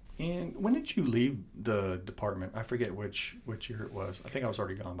 Yeah. And when did you leave the department? I forget which year it was. I think I was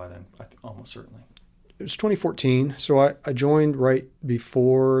already gone by then, almost certainly. It was 2014. So I joined right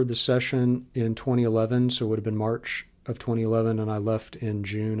before the session in 2011, so it would have been March of 2011, and I left in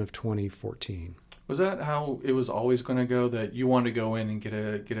June of 2014. Was that how it was always going to go, that you wanted to go in and get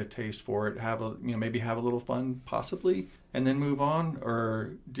a taste for it, maybe have a little fun possibly, and then move on?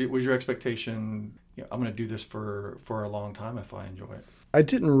 Or was your expectation, I'm going to do this for a long time if I enjoy it? I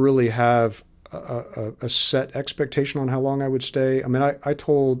didn't really have a set expectation on how long I would stay. I mean, I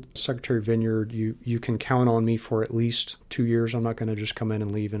told Secretary Vineyard, you can count on me for at least 2 years. I'm not going to just come in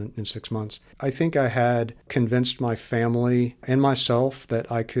and leave in 6 months. I think I had convinced my family and myself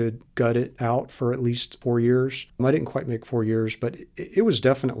that I could gut it out for at least 4 years. I didn't quite make 4 years, but it was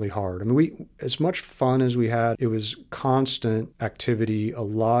definitely hard. I mean, as much fun as we had, it was constant activity, a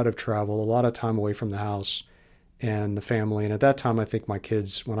lot of travel, a lot of time away from the house and the family. And at that time, I think my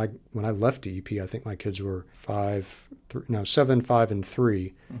kids, when I left DEP, I think my kids were 7, 5, and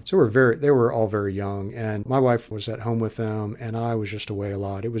 3. So they were all very young. And my wife was at home with them, and I was just away a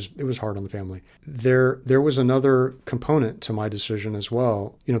lot. It was hard on the family. There was another component to my decision as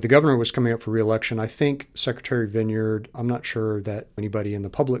well. The governor was coming up for re-election. I think Secretary Vineyard, I'm not sure that anybody in the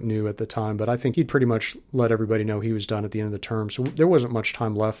public knew at the time, but I think he'd pretty much let everybody know he was done at the end of the term. So there wasn't much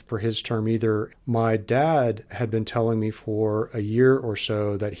time left for his term either. My dad had been telling me for a year or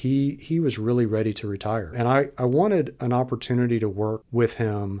so that he was really ready to retire. And I wanted an opportunity to work with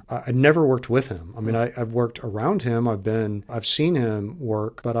him. I never worked with him. I mean, I've worked around him. I've seen him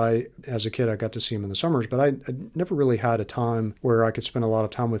work, but as a kid, I got to see him in the summers, but I never really had a time where I could spend a lot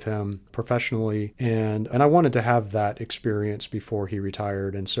of time with him professionally. And I wanted to have that experience before he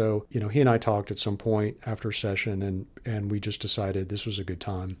retired. And so, he and I talked at some point after session, and we just decided this was a good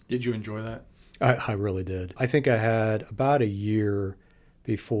time. Did you enjoy that? I really did. I think I had about a year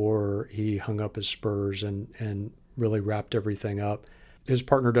before he hung up his spurs and really wrapped everything up. His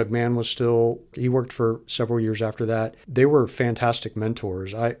partner, Doug Mann, he worked for several years after that. They were fantastic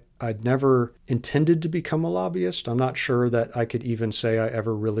mentors. I'd never intended to become a lobbyist. I'm not sure that I could even say I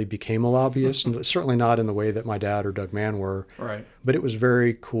ever really became a lobbyist, and certainly not in the way that my dad or Doug Mann were. Right. But it was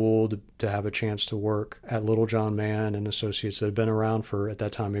very cool to have a chance to work at Littlejohn Mann and Associates that had been around for, at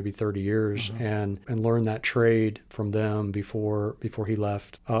that time, maybe 30 years, and learn that trade from them before he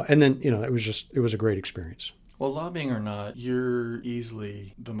left. And then, it was a great experience. Well, lobbying or not, you're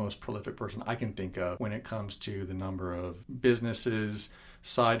easily the most prolific person I can think of when it comes to the number of businesses,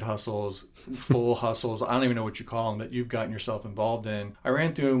 side hustles, full hustles, I don't even know what you call them, that you've gotten yourself involved in. I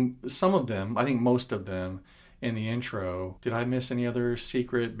ran through some of them, I think most of them, in the intro. Did I miss any other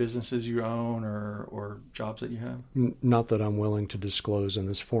secret businesses you own or jobs that you have? Not that I'm willing to disclose in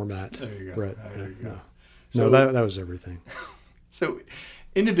this format. There you go. Brett. There you go. No, that was everything. So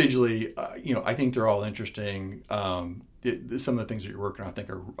individually, I think they're all interesting. Some of the things that you're working on, I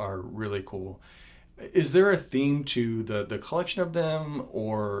think, are really cool. Is there a theme to the collection of them,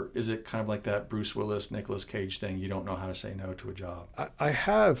 or is it kind of like that Bruce Willis, Nicolas Cage thing? You don't know how to say no to a job.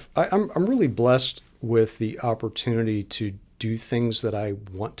 I'm really blessed with the opportunity to do things that I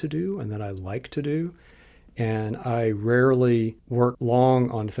want to do and that I like to do. And I rarely work long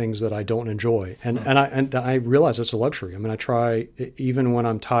on things that I don't enjoy. And I realize it's a luxury. I mean, I try, even when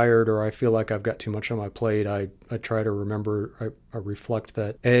I'm tired or I feel like I've got too much on my plate, I try to remember, I reflect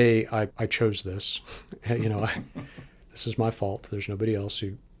that, I chose this. This is my fault. There's nobody else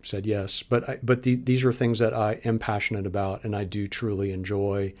who said yes. But these are things that I am passionate about and I do truly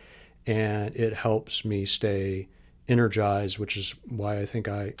enjoy. And it helps me stay energized, which is why I think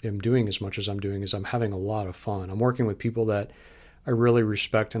I am doing as much as I'm doing, is I'm having a lot of fun. I'm working with people that I really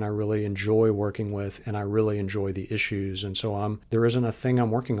respect and I really enjoy working with, and I really enjoy the issues. And so there isn't a thing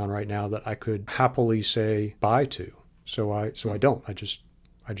I'm working on right now that I could happily say bye to. So I don't. I just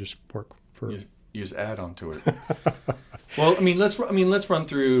work for. You just add on to it. Well, let's run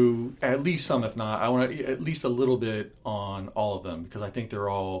through at least some, if not, I want to at least a little bit on all of them, because I think they're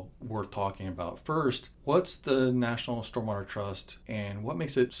all worth talking about. First, what's the National Stormwater Trust and what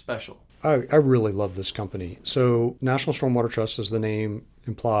makes it special? I really love this company. So National Stormwater Trust, as the name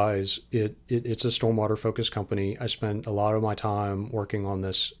implies, it's a stormwater-focused company. I spend a lot of my time working on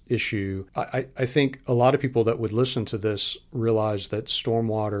this issue. I think a lot of people that would listen to this realize that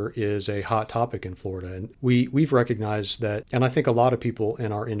stormwater is a hot topic in Florida. And we've recognized that, and I think a lot of people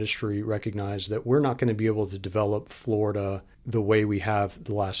in our industry recognize that we're not going to be able to develop Florida the way we have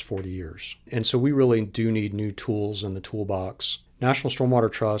the last 40 years. And so we really do need new tools in the toolbox. National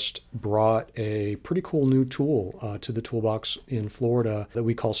Stormwater Trust brought a pretty cool new tool to the toolbox in Florida that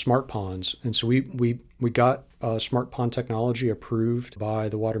we call Smart Ponds. And so we got Smart Pond technology approved by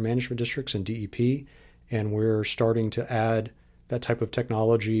the water management districts and DEP, and we're starting to add that type of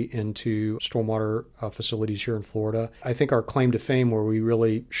technology into stormwater facilities here in Florida. I think our claim to fame, where we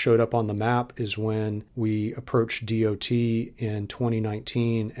really showed up on the map, is when we approached DOT in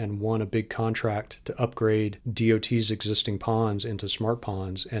 2019 and won a big contract to upgrade DOT's existing ponds into smart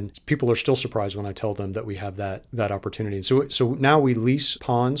ponds. And people are still surprised when I tell them that we have that opportunity. So now we lease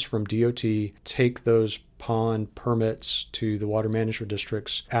ponds from DOT, take those pond permits to the water management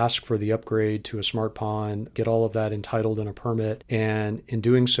districts, ask for the upgrade to a smart pond, get all of that entitled in a permit. And in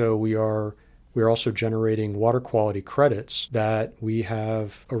doing so, we are also generating water quality credits that we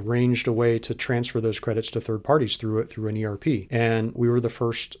have arranged a way to transfer those credits to third parties through an ERP. And we were the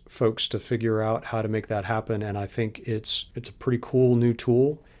first folks to figure out how to make that happen. And I think it's a pretty cool new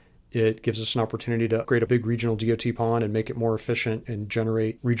tool. It gives us an opportunity to create a big regional DOT pond and make it more efficient and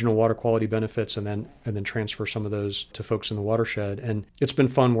generate regional water quality benefits, and then transfer some of those to folks in the watershed. And it's been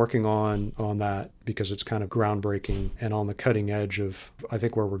fun working on that, because it's kind of groundbreaking and on the cutting edge of, I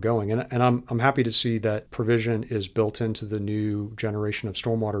think, where we're going. And I'm happy to see that provision is built into the new generation of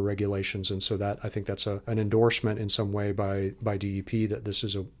stormwater regulations. And so that, I think that's an endorsement in some way by DEP that this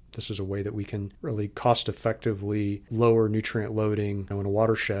is a way that we can really cost effectively lower nutrient loading in a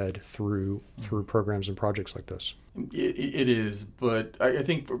watershed through programs and projects like this. It is, but I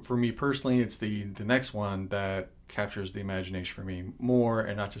think for me personally, it's the next one that captures the imagination for me more,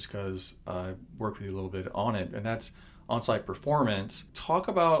 and not just because I worked with you a little bit on it, and that's on-site performance. Talk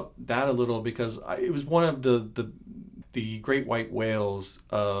about that a little, because it was one of the great white whales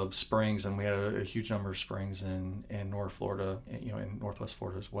of springs, and we had a huge number of springs in North Florida, in Northwest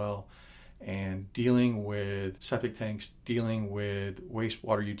Florida as well. And dealing with septic tanks, dealing with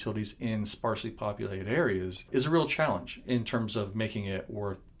wastewater utilities in sparsely populated areas is a real challenge in terms of making it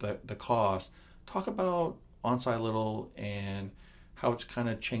worth the cost. Talk about On-Site Little and how it's kind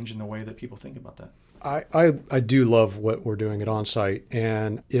of changing the way that people think about that. I do love what we're doing at On-Site.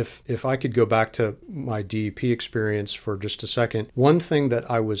 And if I could go back to my DEP experience for just a second, one thing that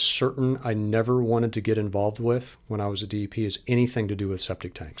I was certain I never wanted to get involved with when I was a DEP is anything to do with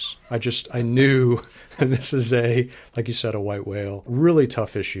septic tanks. I knew, and this is like you said, a white whale, really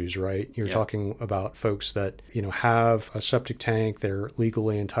tough issues, right? You're talking about folks that, have a septic tank, they're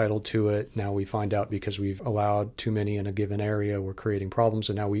legally entitled to it. Now we find out because we've allowed too many in a given area, we're creating problems.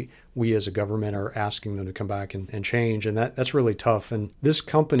 And now we as a government are asking them to come back and change. And that's really tough. And this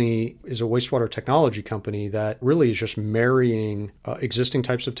company is a wastewater technology company that really is just marrying existing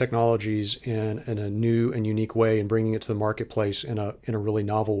types of technologies in a new and unique way and bringing it to the marketplace in a really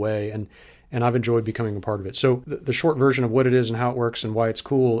novel way. And I've enjoyed becoming a part of it. So the short version of what it is and how it works and why it's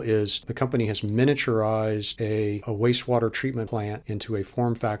cool is the company has miniaturized a wastewater treatment plant into a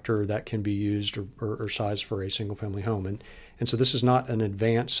form factor that can be used or sized for a single family home. And so this is not an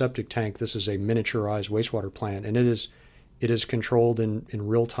advanced septic tank. This is a miniaturized wastewater plant. And it is controlled in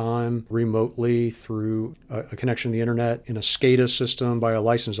real time, remotely through a connection to the internet in a SCADA system by a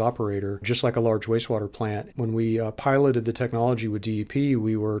licensed operator, just like a large wastewater plant. When we piloted the technology with DEP,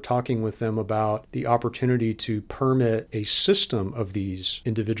 we were talking with them about the opportunity to permit a system of these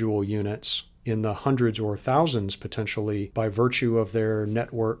individual units in the hundreds or thousands potentially by virtue of their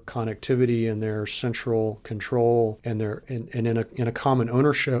network connectivity and their central control and in a common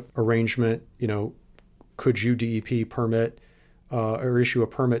ownership arrangement. Could you DEP permit or issue a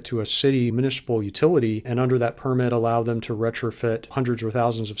permit to a city municipal utility, and under that permit allow them to retrofit hundreds or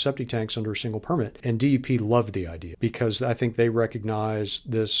thousands of septic tanks under a single permit? And DEP loved the idea because I think they recognize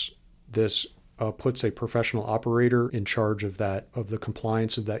this puts a professional operator in charge of the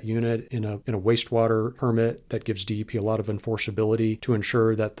compliance of that unit in a wastewater permit that gives DEP a lot of enforceability to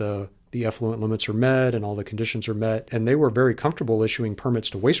ensure that the effluent limits are met and all the conditions are met. And they were very comfortable issuing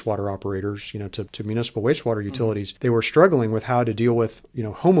permits to wastewater operators, to municipal wastewater utilities. They were struggling with how to deal with,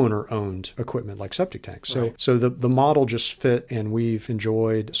 homeowner-owned equipment like septic tanks. Right. So the model just fit, and we've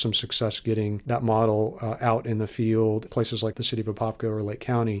enjoyed some success getting that model out in the field, places like the city of Apopka or Lake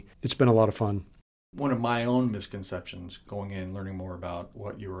County. It's been a lot of fun. One of my own misconceptions going in, learning more about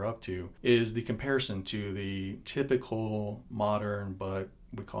what you were up to, is the comparison to the typical modern, but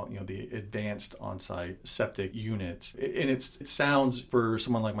we call it, the advanced on-site septic unit. And it sounds, for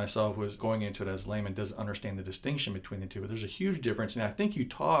someone like myself who is going into it as a layman, doesn't understand the distinction between the two, but there's a huge difference. And I think you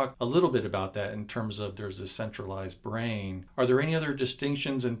talk a little bit about that in terms of there's a centralized brain. Are there any other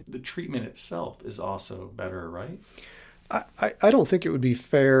distinctions? And the treatment itself is also better, right? I don't think it would be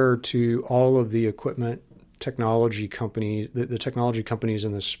fair to all of the equipment technology companies, the technology companies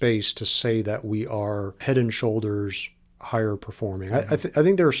in this space, to say that we are head and shoulders higher performing. Mm-hmm. I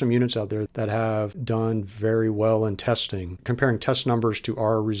think there are some units out there that have done very well in testing. Comparing test numbers to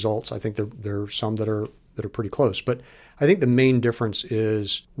our results, I think there are some that are pretty close. But I think the main difference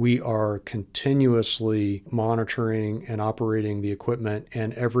is we are continuously monitoring and operating the equipment,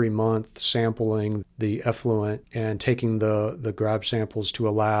 and every month sampling the effluent and taking the grab samples to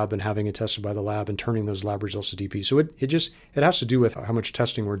a lab and having it tested by the lab and turning those lab results to DP. So it has to do with how much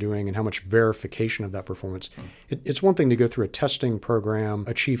testing we're doing and how much verification of that performance. It's one thing to go through a testing program,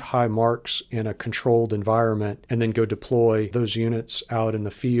 achieve high marks in a controlled environment, and then go deploy those units out in the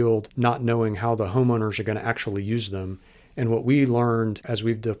field, not knowing how the homeowners are going to actually use them. And what we learned as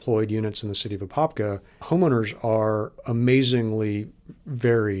we've deployed units in the city of Apopka, homeowners are amazingly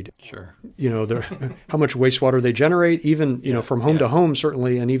varied. Sure. How much wastewater they generate, even, from home to home,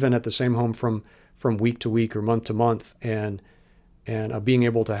 certainly, and even at the same home from week to week or month to month. And being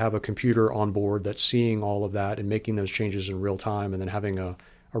able to have a computer on board that's seeing all of that and making those changes in real time, and then having a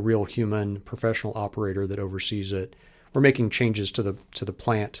real human professional operator that oversees it. We're making changes to the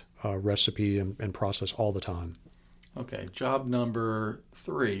plant recipe and process all the time. Okay, job number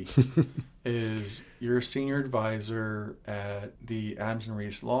 3 is you're a senior advisor at the Adams &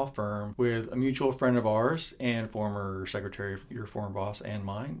 Reese law firm with a mutual friend of ours and former secretary, your former boss and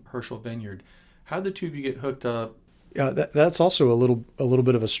mine, Herschel Vineyard. How did the two of you get hooked up? Yeah, that's also a little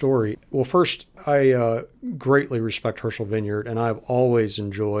bit of a story. Well, first, I greatly respect Herschel Vineyard, and I've always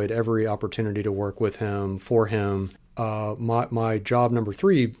enjoyed every opportunity to work with him, for him. my job number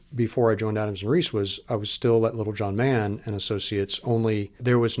 3 before I joined Adams and Reese was I was still at Littlejohn Mann and Associates. Only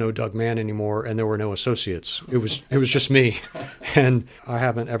there was no Doug Mann anymore, and there were no associates. It was just me, and I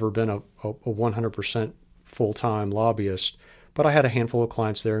haven't ever been a 100% full-time lobbyist. But I had a handful of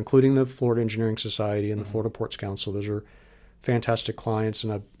clients there, including the Florida Engineering Society and the Florida Ports Council. Those are fantastic clients,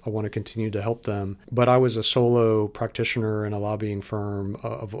 and I want to continue to help them. But I was a solo practitioner in a lobbying firm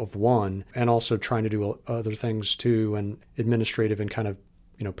of one, and also trying to do other things too, and administrative and kind of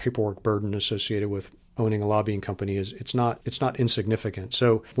paperwork burden associated with owning a lobbying company it's not insignificant.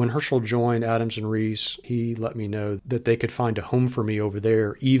 So when Herschel joined Adams and Reese, he let me know that they could find a home for me over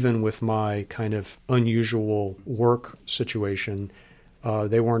there, even with my kind of unusual work situation.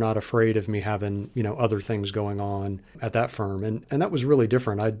 They were not afraid of me having, other things going on at that firm. And that was really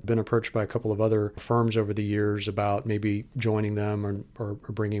different. I'd been approached by a couple of other firms over the years about maybe joining them or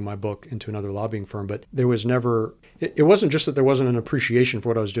bringing my book into another lobbying firm. But there was never, it wasn't just that there wasn't an appreciation for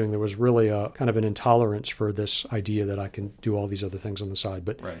what I was doing. There was really a kind of an intolerance for this idea that I can do all these other things on the side.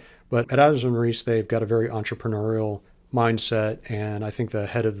 But at Adams and Reese, they've got a very entrepreneurial mindset, and I think the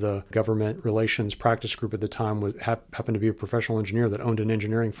head of the government relations practice group at the time happened to be a professional engineer that owned an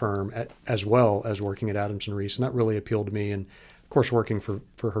engineering firm as well as working at Adams and Reese, and that really appealed to me. And of course, working for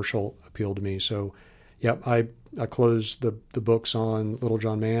Herschel appealed to me. So, I closed the books on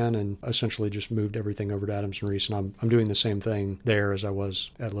Littlejohn Mann and essentially just moved everything over to Adams and Reese, and I'm doing the same thing there as I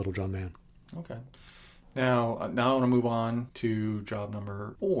was at Littlejohn Mann. Okay. Now I want to move on to job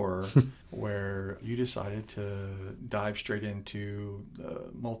number 4, where you decided to dive straight into the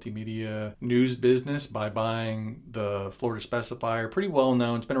multimedia news business by buying the Florida Specifier. Pretty well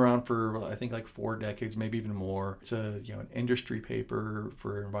known. It's been around for, I think, like 4 decades, maybe even more. It's an industry paper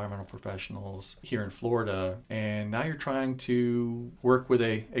for environmental professionals here in Florida. And now you're trying to work with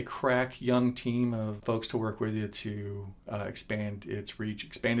a crack young team of folks to work with you to expand its reach,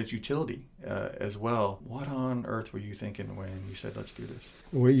 expand its utility as well. What on earth were you thinking when you said, let's do this?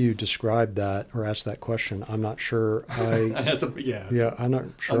 The way you described that or asked that question, I'm not sure I'm not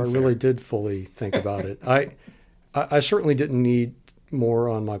sure unfair. I really did fully think about it. I certainly didn't need more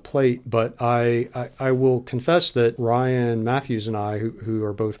on my plate, but I will confess that Ryan Matthews and I, who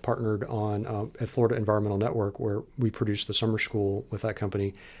are both partnered on at Florida Environmental Network, where we produce the summer school with that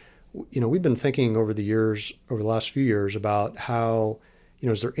company, we've been thinking over the last few years about how,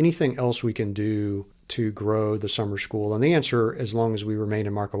 is there anything else we can do to grow the summer school? And the answer, as long as we remain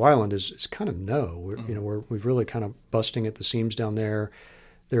in Marco Island, is kind of no. We've really kind of busting at the seams down there.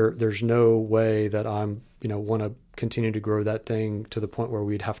 There's no way that I'm want to continue to grow that thing to the point where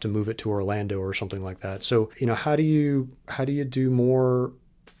we'd have to move it to Orlando or something like that. So how do you do more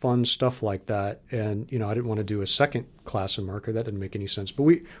fun stuff like that? And I didn't want to do a second class in Marco. That didn't make any sense. But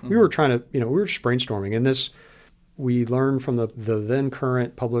we were trying to we were just brainstorming, and this we learned from the then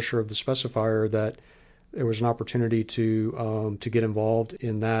current publisher of the Specifier that there was an opportunity to get involved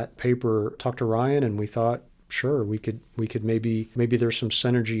in that paper. Talked to Ryan, and we thought, sure, we could maybe there's some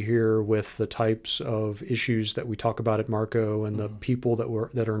synergy here with the types of issues that we talk about at Marco and the people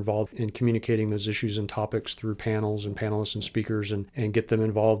that are involved in communicating those issues and topics through panels and panelists and speakers, and get them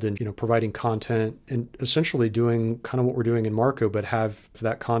involved in providing content and essentially doing kind of what we're doing in Marco, but have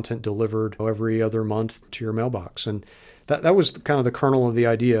that content delivered every other month to your mailbox. And that was kind of the kernel of the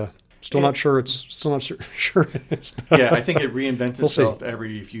idea. Still not sure it's Yeah, I think it reinvents itself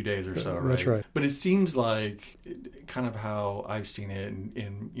every few days or so, right? That's right. But it seems like kind of how I've seen it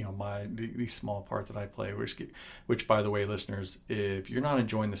in the small part that I play, which by the way, listeners, if you're not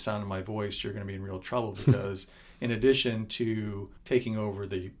enjoying the sound of my voice, you're going to be in real trouble, because in addition to taking over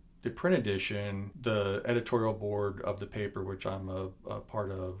the print edition, the editorial board of the paper, which I'm a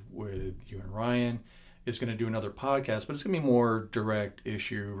part of with you and Ryan, is going to do another podcast, but it's going to be more direct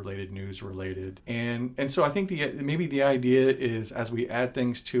issue related, news related. And so I think maybe the idea is, as we add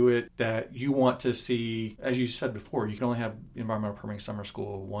things to it, that you want to see, as you said before, you can only have environmental permitting summer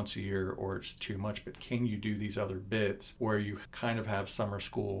school once a year or it's too much, but can you do these other bits where you kind of have summer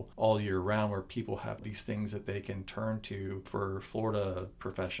school all year round, where people have these things that they can turn to for Florida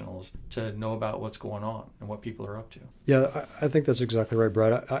professionals to know about what's going on and what people are up to? Yeah, I think that's exactly right,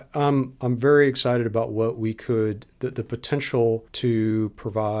 Brad. I'm very excited about what we could, the potential to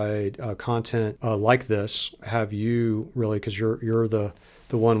provide content like this. Have you really, because you're the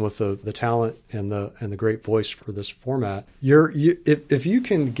one with the talent and the great voice for this format. If you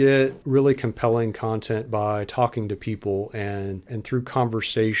can get really compelling content by talking to people and through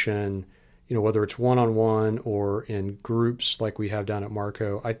conversation, whether it's one-on-one or in groups like we have down at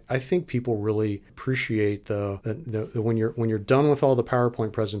Marco, I think people really appreciate the when you're done with all the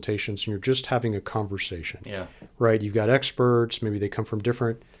PowerPoint presentations and you're just having a conversation. Yeah. Right. You've got experts, maybe they come from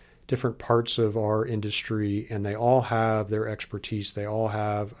different parts of our industry, and they all have their expertise. They all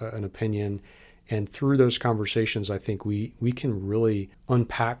have an opinion. And through those conversations, I think we can really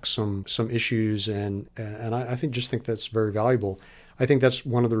unpack some issues, and I think that's very valuable. I think that's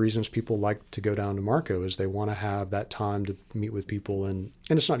one of the reasons people like to go down to Marco is they want to have that time to meet with people. And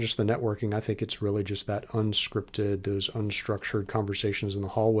it's not just the networking. I think it's really just that unscripted, those unstructured conversations in the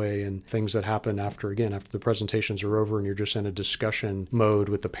hallway and things that happen after the presentations are over and you're just in a discussion mode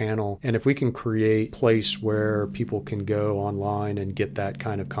with the panel. And if we can create a place where people can go online and get that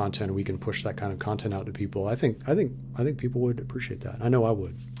kind of content, and we can push that kind of content out to people, I think people would appreciate that. I know I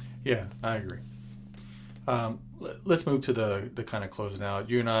would. Yeah, I agree. Let's move to the kind of closing out.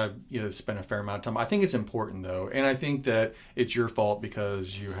 You and I, spent a fair amount of time. I think it's important though, and I think that it's your fault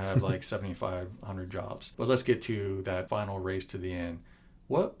because you have like 7,500 jobs. But let's get to that final race to the end.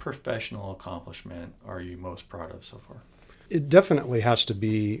 What professional accomplishment are you most proud of so far? It definitely has to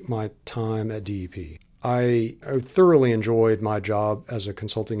be my time at DEP. I thoroughly enjoyed my job as a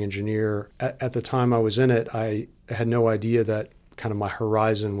consulting engineer. At the time I was in it, I had no idea that kind of my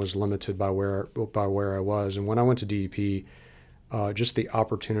horizon was limited by where I was. And when I went to DEP, just the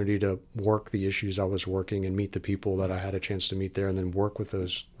opportunity to work the issues I was working and meet the people that I had a chance to meet there, and then work with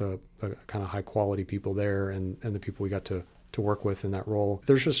those the kind of high quality people there and the people we got to work with in that role.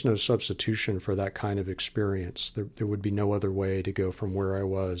 There's just no substitution for that kind of experience. There would be no other way to go from where I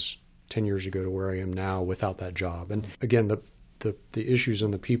was 10 years ago to where I am now without that job. And again, the issues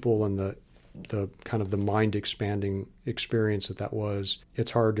and the people and the kind of the mind expanding experience that was,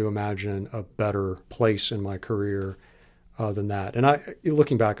 it's hard to imagine a better place in my career than that. And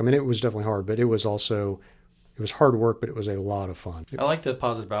looking back, it was definitely hard, but it was hard work, but it was a lot of fun. I like the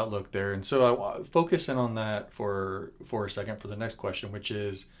positive outlook there. And so I focus in on that for a second for the next question, which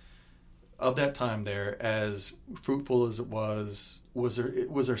is, of that time there, as fruitful as it was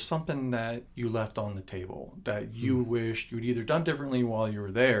there something that you left on the table that you wished you'd either done differently while you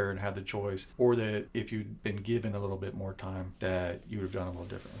were there and had the choice, or that if you'd been given a little bit more time that you would have done a little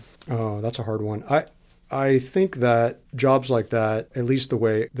differently? Oh, that's a hard one. I think that jobs like that, at least the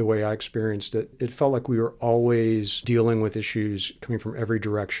way I experienced it, it felt like we were always dealing with issues coming from every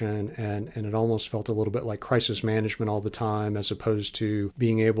direction, and it almost felt a little bit like crisis management all the time, as opposed to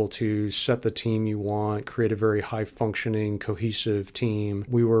being able to set the team you want, create a very high functioning, cohesive team.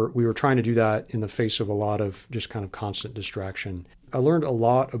 We were trying to do that in the face of a lot of just kind of constant distraction. I learned a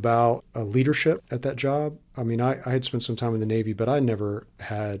lot about leadership at that job. I had spent some time in the Navy, but I never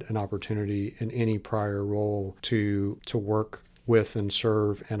had an opportunity in any prior role to work with and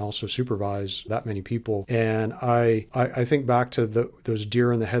serve and also supervise that many people. And I think back to those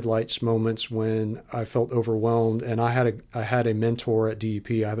deer in the headlights moments when I felt overwhelmed. And I had a mentor at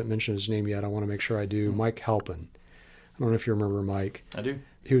DEP. I haven't mentioned his name yet. I want to make sure I do. Mike Halpin. I don't know if you remember Mike. I do.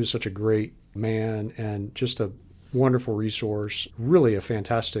 He was such a great man and just a wonderful resource, really a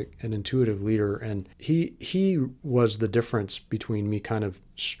fantastic and intuitive leader. And he was the difference between me kind of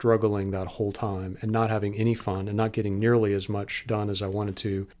struggling that whole time and not having any fun and not getting nearly as much done as I wanted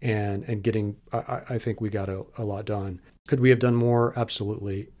to, and getting, I think we got a lot done. Could we have done more?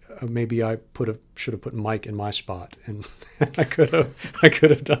 Absolutely. Maybe I should have put Mike in my spot, and I could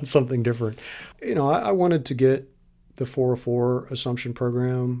have done something different. I wanted to get the 404 assumption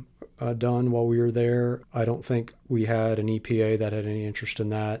program done while we were there. I don't think we had an EPA that had any interest in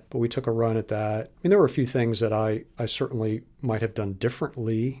that, but we took a run at that. There were a few things that I certainly might have done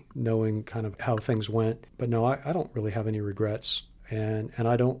differently, knowing kind of how things went. But no, I don't really have any regrets, and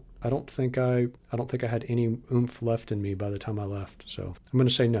I don't think I had any oomph left in me by the time I left. So I'm going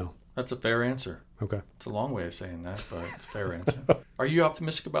to say no. That's a fair answer. Okay. It's a long way of saying that, but it's a fair answer. Are you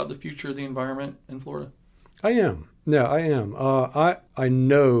optimistic about the future of the environment in Florida? I am. No, I am. I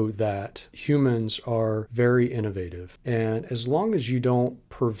know that humans are very innovative, and as long as you don't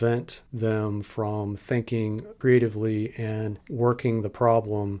prevent them from thinking creatively and working the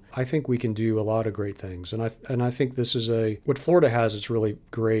problem, I think we can do a lot of great things. And I think this is what Florida has. It's really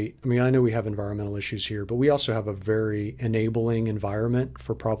great. I know we have environmental issues here, but we also have a very enabling environment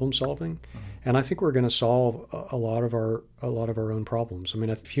for problem solving. Mm-hmm. And I think we're going to solve a lot of our own problems.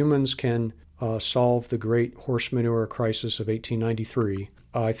 If humans can solve the great horse manure crisis of 1893,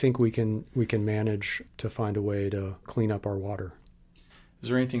 I think we can manage to find a way to clean up our water. Is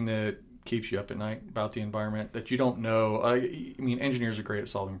there anything that keeps you up at night about the environment that you don't know? Engineers are great at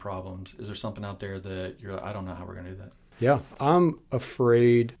solving problems. Is there something out there that you're like, I don't know how we're going to do that? Yeah, I'm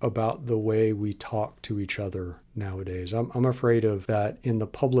afraid about the way we talk to each other nowadays. I'm afraid of that in the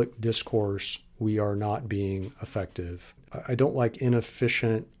public discourse, we are not being effective. I don't like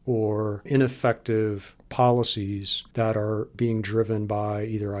inefficient or ineffective policies that are being driven by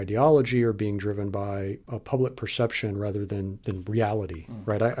either ideology or being driven by a public perception rather than reality,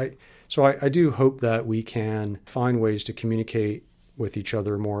 right? So I do hope that we can find ways to communicate with each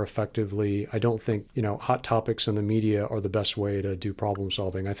other more effectively. I don't think, hot topics in the media are the best way to do problem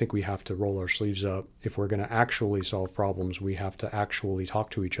solving. I think we have to roll our sleeves up. If we're going to actually solve problems, we have to actually talk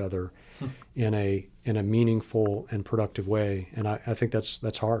to each other in a meaningful and productive way. And I think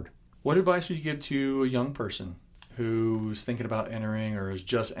that's hard. What advice would you give to a young person who's thinking about entering or has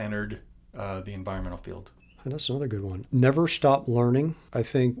just entered the environmental field? And that's another good one. Never stop learning. I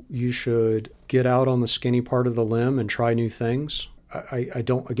think you should get out on the skinny part of the limb and try new things. I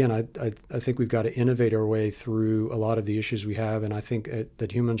think we've got to innovate our way through a lot of the issues we have, and I think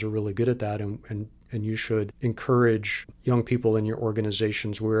that humans are really good at that, and you should encourage young people in your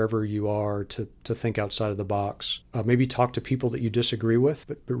organizations, wherever you are, to think outside of the box. Maybe talk to people that you disagree with,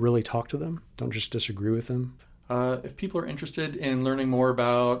 but really talk to them. Don't just disagree with them. If people are interested in learning more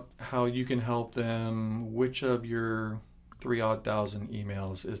about how you can help them, which of your 3,000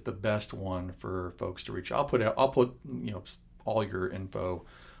 emails is the best one for folks to reach? I'll put all your info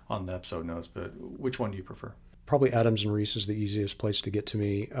on the episode notes, but which one do you prefer? Probably Adams and Reese is the easiest place to get to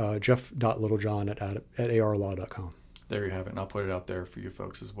me. Jeff.Littlejohn at arlaw.com. There you have it, and I'll put it out there for you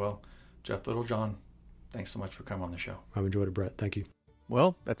folks as well. Jeff Littlejohn, thanks so much for coming on the show. I've enjoyed it, Brett. Thank you.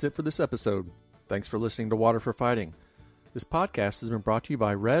 Well, that's it for this episode. Thanks for listening to Water for Fighting. This podcast has been brought to you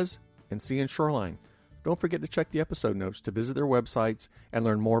by Res and Sea and Shoreline. Don't forget to check the episode notes to visit their websites and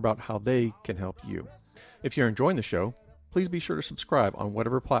learn more about how they can help you. If you're enjoying the show, please be sure to subscribe on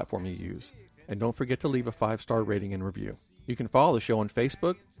whatever platform you use. And don't forget to leave a 5-star rating and review. You can follow the show on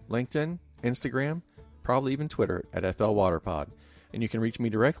Facebook, LinkedIn, Instagram, probably even Twitter at FLWaterPod. And you can reach me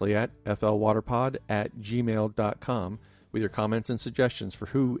directly at flwaterpod@gmail.com with your comments and suggestions for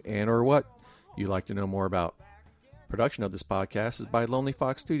who and or what you'd like to know more about. Production of this podcast is by Lonely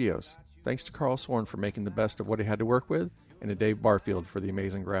Fox Studios. Thanks to Carl Sorn for making the best of what he had to work with, and to Dave Barfield for the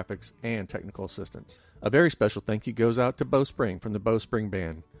amazing graphics and technical assistance. A very special thank you goes out to Bo Spring from the Bo Spring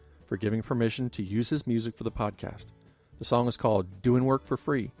Band for giving permission to use his music for the podcast. The song is called Doing Work for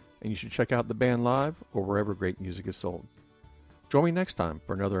Free, and you should check out the band live or wherever great music is sold. Join me next time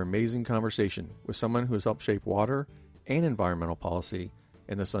for another amazing conversation with someone who has helped shape water and environmental policy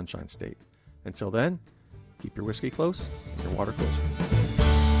in the Sunshine State. Until then, keep your whiskey close and your water closer.